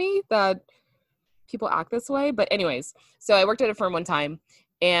weird to me that people act this way. But anyways, so I worked at a firm one time,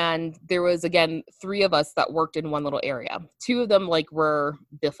 and there was again three of us that worked in one little area. Two of them like were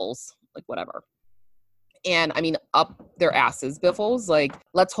biffles, like whatever. And I mean, up their asses, biffles, like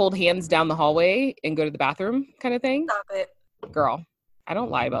let's hold hands down the hallway and go to the bathroom kind of thing. Stop it. Girl, I don't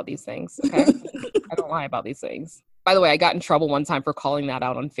lie about these things, okay? I don't lie about these things. By the way, I got in trouble one time for calling that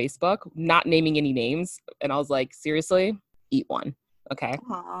out on Facebook, not naming any names. And I was like, seriously, eat one, okay?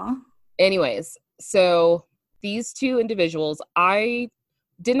 Aw. Anyways, so these two individuals, I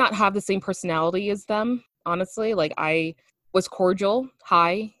did not have the same personality as them, honestly. Like I was cordial.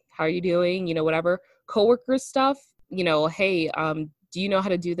 Hi, how are you doing? You know, whatever. Coworker stuff, you know, hey, do you know how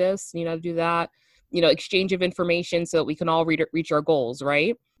to do this? You know how to do that? You know, exchange of information so that we can all reach our goals,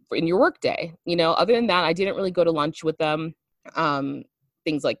 right? In your workday. You know, other than that, I didn't really go to lunch with them.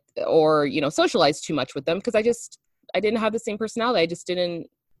 Things like or, you know, socialize too much with them because I didn't have the same personality. I just didn't,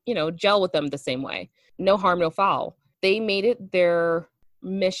 you know, gel with them the same way. No harm, no foul. They made it their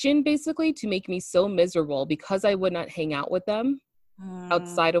mission basically to make me so miserable because I would not hang out with them Mm.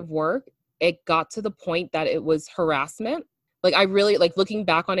 outside of work. It got to the point that it was harassment. Like I really like looking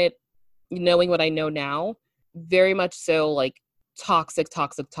back on it, knowing what I know now, very much so like toxic,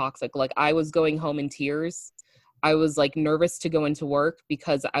 toxic, toxic. Like I was going home in tears. I was like nervous to go into work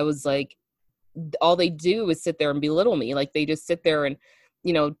because I was like, all they do is sit there and belittle me. Like they just sit there and,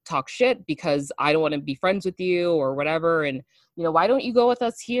 you know, talk shit because I don't want to be friends with you or whatever. And, you know, why don't you go with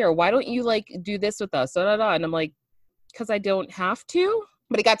us here? Why don't you like do this with us? Da, da, da. And I'm like, because I don't have to.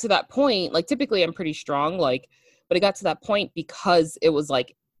 But it got to that point, like typically I'm pretty strong, like, but it got to that point because it was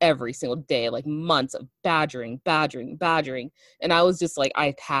like every single day, like months of badgering, badgering, badgering. And I was just like,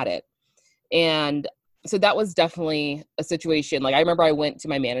 I've had it. And so that was definitely a situation. Like I remember I went to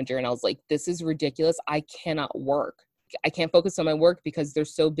my manager and I was like, this is ridiculous. I cannot work. I can't focus on my work because they're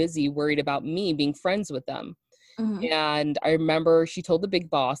so busy worried about me being friends with them. Mhm. And I remember she told the big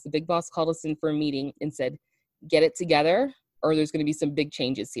boss called us in for a meeting and said, get it together or there's going to be some big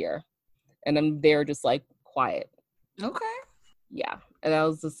changes here. And I'm there just like quiet. Okay. Yeah. And I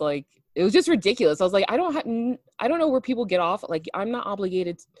was just like, it was just ridiculous. I was like, I don't know where people get off. Like, I'm not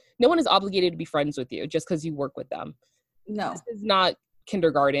obligated. No one is obligated to be friends with you just because you work with them. This No. is not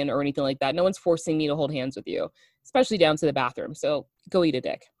kindergarten or anything like that. No one's forcing me to hold hands with you, especially down to the bathroom. So go eat a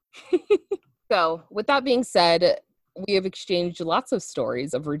dick. So with that being said, we have exchanged lots of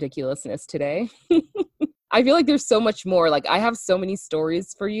stories of ridiculousness today. I feel like there's so much more. Like I have so many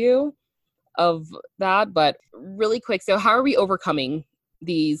stories for you of that, but really quick. So how are we overcoming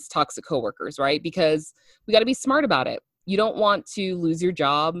these toxic coworkers, right? Because we got to be smart about it. You don't want to lose your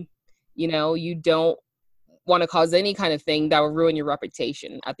job. You know, you don't want to cause any kind of thing that will ruin your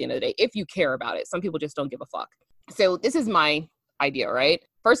reputation at the end of the day, if you care about it. Some people just don't give a fuck. So this is my idea, right?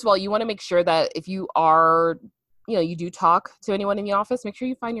 First of all, you want to make sure that if you are, you know, you do talk to anyone in the office, make sure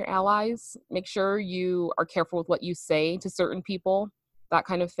you find your allies. Make sure you are careful with what you say to certain people, that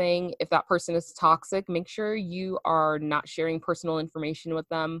kind of thing. If that person is toxic, make sure you are not sharing personal information with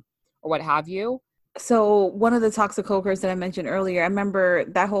them or what have you. So one of the toxic coworkers that I mentioned earlier, I remember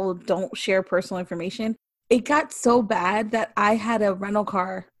that whole don't share personal information. It got so bad that I had a rental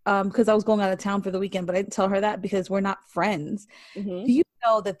car because I was going out of town for the weekend, but I didn't tell her that because we're not friends. Mm-hmm. Do you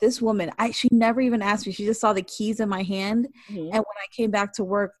know that this woman, she never even asked me. She just saw the keys in my hand. Mm-hmm. And when I came back to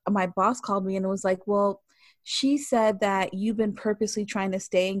work, my boss called me and was like, well, she said that you've been purposely trying to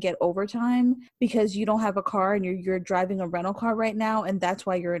stay and get overtime because you don't have a car and you're driving a rental car right now. And that's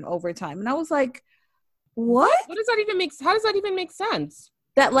why you're in overtime. And I was like, what? What does that even make? How does that even make sense?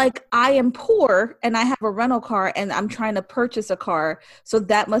 that like I am poor and I have a rental car and I'm trying to purchase a car. So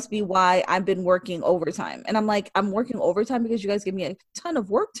that must be why I've been working overtime. And I'm like, I'm working overtime because you guys give me a ton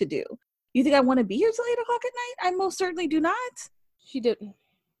of work to do. You think I want to be here till 8 o'clock at night? I most certainly do not. She didn't.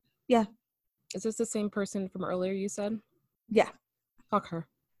 Yeah. Is this the same person from earlier you said? Yeah. Fuck her.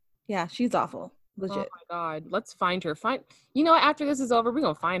 Yeah. She's awful. Oh Legit. my God. Let's find her. You know, after this is over, we're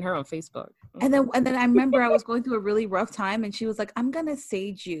going to find her on Facebook. And then I remember I was going through a really rough time and she was like, I'm going to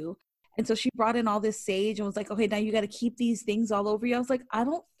sage you. And so she brought in all this sage and was like, okay, now you got to keep these things all over you. I was like, I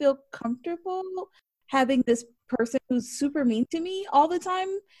don't feel comfortable having this person who's super mean to me all the time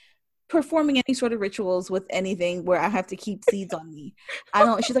performing any sort of rituals with anything where I have to keep seeds on me. I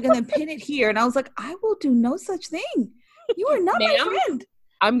don't, she's like, and then pin it here. And I was like, I will do no such thing. You are not my friend.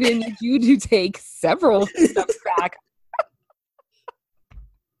 I'm going to need you to take several steps back.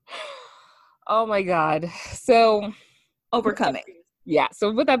 Oh my God. So overcoming. Yeah.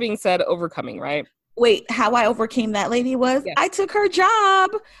 So with that being said, overcoming, right? Wait, how I overcame that lady was I took her job.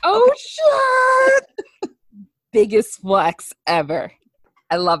 Oh, shit. Biggest flex ever.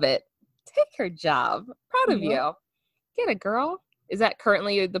 I love it. Take her job. Proud of you. Get it, girl. Is that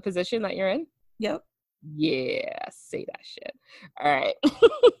currently the position that you're in? Yep. Yeah. Say that shit. All right.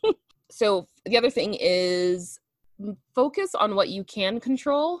 So the other thing is focus on what you can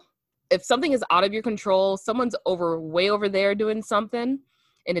control. If something is out of your control, someone's way over there doing something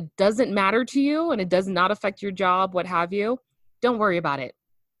and it doesn't matter to you and it does not affect your job, what have you, don't worry about it.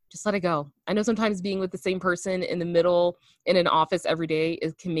 Just let it go. I know sometimes being with the same person in the middle in an office every day,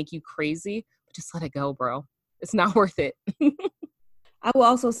 it can make you crazy, but just let it go, bro. It's not worth it. I will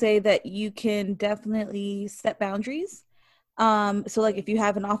also say that you can definitely set boundaries. So like if you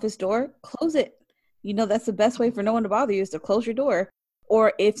have an office door, close it. You know, that's the best way for no one to bother you is to close your door.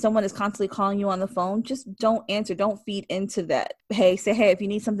 Or if someone is constantly calling you on the phone, just don't answer. Don't feed into that. Hey, if you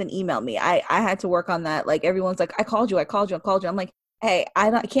need something, email me. I had to work on that. Like everyone's like, I called you. I'm like, hey,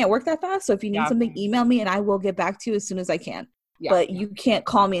 I can't work that fast. So if you need something, email me and I will get back to you as soon as I can. But you can't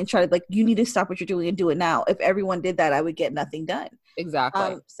call me and try to you need to stop what you're doing and do it now. If everyone did that, I would get nothing done.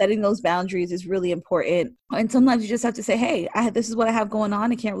 Exactly. Setting those boundaries is really important. And sometimes you just have to say, hey, this is what I have going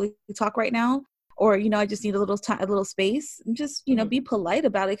on. I can't really talk right now. Or, I just need a little space and just, be polite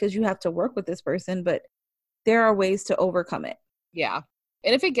about it because you have to work with this person. But there are ways to overcome it. Yeah.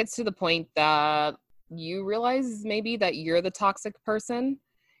 And if it gets to the point that you realize maybe that you're the toxic person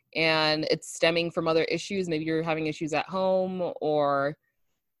and it's stemming from other issues, maybe you're having issues at home or,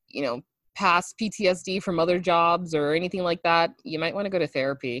 past PTSD from other jobs or anything like that, you might want to go to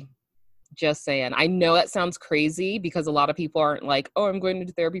therapy. Just saying. I know that sounds crazy because a lot of people aren't like, oh, I'm going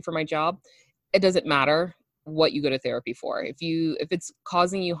to therapy for my job. It doesn't matter what you go to therapy for. If it's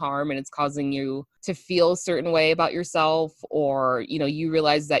causing you harm and it's causing you to feel a certain way about yourself, or, you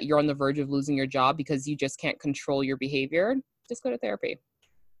realize that you're on the verge of losing your job because you just can't control your behavior, just go to therapy.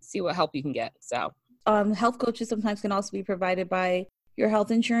 See what help you can get. So, health coaches sometimes can also be provided by your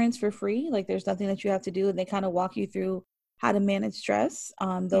health insurance for free. Like there's nothing that you have to do and they kind of walk you through how to manage stress.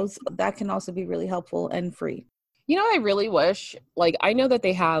 That can also be really helpful and free. I really wish, I know that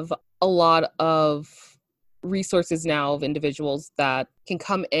they have a lot of resources now of individuals that can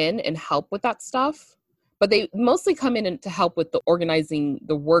come in and help with that stuff, but they mostly come in to help with the organizing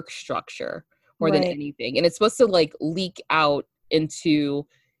the work structure more than anything. And it's supposed to leak out into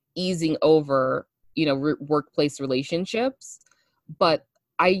easing over, workplace relationships. But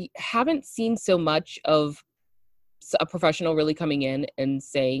I haven't seen so much of a professional really coming in and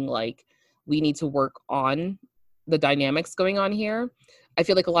saying we need to work on the dynamics going on here. I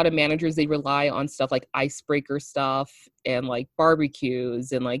feel like a lot of managers, they rely on stuff like icebreaker stuff and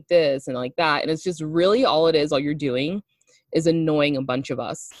barbecues and this and that. And it's just really all you're doing is annoying a bunch of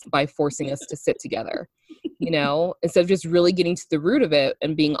us by forcing us to sit together, instead of just really getting to the root of it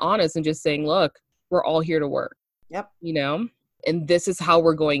and being honest and just saying, look, we're all here to work. Yep. And this is how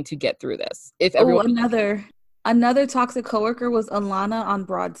we're going to get through this. If Another toxic coworker was Alana on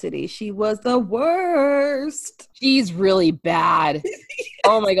Broad City. She was the worst. She's really bad.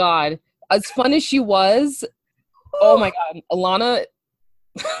 Oh my God. As fun as she was, oh my God, Alana,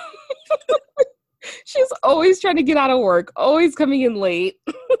 she's always trying to get out of work, always coming in late.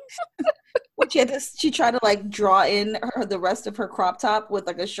 She tried to draw in the rest of her crop top with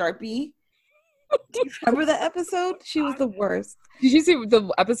a Sharpie. Do you remember that episode? She was the worst. Did you see the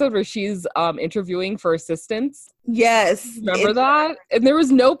episode where she's interviewing for assistants? Yes. Remember that? And there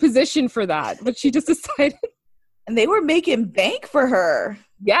was no position for that, but she just decided. And they were making bank for her.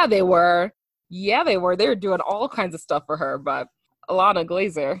 Yeah, they were. They were doing all kinds of stuff for her, but Alana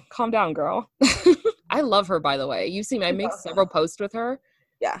Glazer, calm down, girl. I love her, by the way. You've seen I make several posts with her.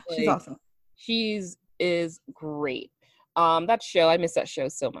 Yeah, she's Like, awesome. she's is great. That show, I miss that show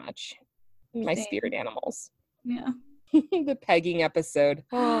so much. My Same. spirit animals. Yeah. The pegging episode.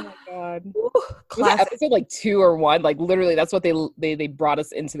 Oh my god. Ooh, Was it classic. episode like 2 or 1? Like literally that's what they brought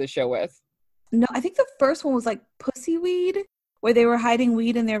us into the show with. No, I think the first one was like Pussy Weed, where they were hiding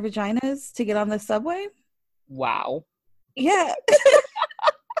weed in their vaginas to get on the subway. Wow. Yeah.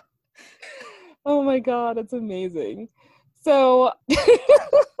 Oh my god, that's amazing. So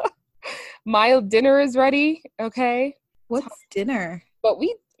my dinner is ready, okay? What's dinner? But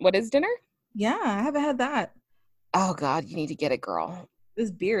what is dinner? Yeah, I haven't had that. Oh god, you need to get it, girl.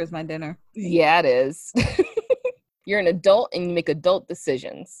 This beer is my dinner. Yeah, it is. You're an adult and you make adult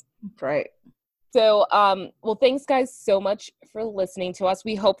decisions. That's right. So, well, thanks guys so much for listening to us.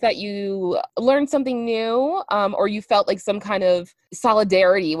 We hope that you learned something new, or you felt like some kind of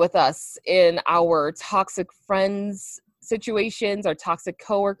solidarity with us in our toxic friends situations, our toxic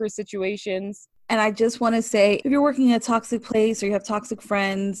coworker situations. And I just want to say, if you're working in a toxic place or you have toxic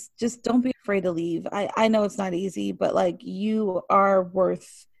friends, just don't be afraid to leave. I know it's not easy, but like you are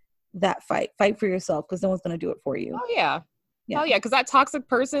worth that fight. Fight for yourself because no one's going to do it for you. Oh, yeah. Hell yeah, because that toxic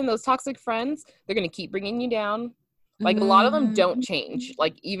person, those toxic friends, they're going to keep bringing you down. Like a lot of them don't change.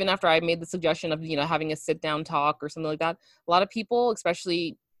 Like even after I made the suggestion of, having a sit down talk or something like that, a lot of people,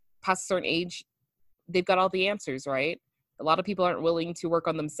 especially past a certain age, they've got all the answers, right? A lot of people aren't willing to work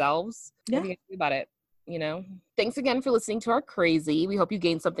on themselves. Yeah. What are you gonna do about it? Thanks again for listening to our crazy. We hope you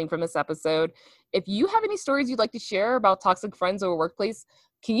gained something from this episode. If you have any stories you'd like to share about toxic friends or workplace,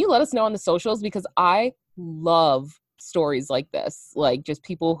 can you let us know on the socials? Because I love stories like this, like just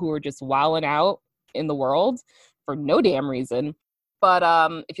people who are just wilding out in the world for no damn reason. But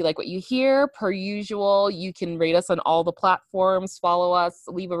if you like what you hear, per usual, you can rate us on all the platforms, follow us,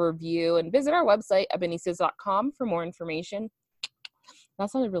 leave a review, and visit our website, ebenistas.com, for more information. That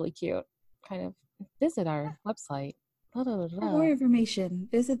sounded really cute. Kind of visit our website. For more information,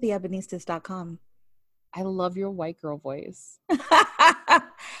 visit theebenistas.com. I love your white girl voice.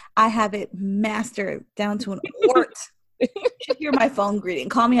 I have it mastered down to an art. You should hear my phone greeting.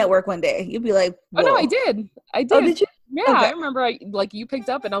 Call me at work one day. You'll be like, whoa. Oh, no, I did. Oh, did you? Yeah, okay. I remember you picked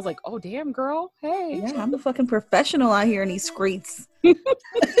up and I was like, oh, damn, girl. Hey. Yeah, I'm a fucking professional out here in these streets.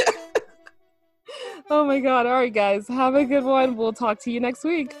 Oh, my God. All right, guys. Have a good one. We'll talk to you next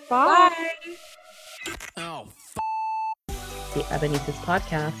week. Bye. Oh, The Ebenistas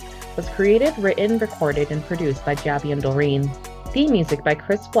podcast was created, written, recorded, and produced by Jabby and Doreen. Theme music by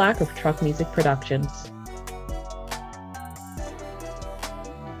Chris Black of Truck Music Productions.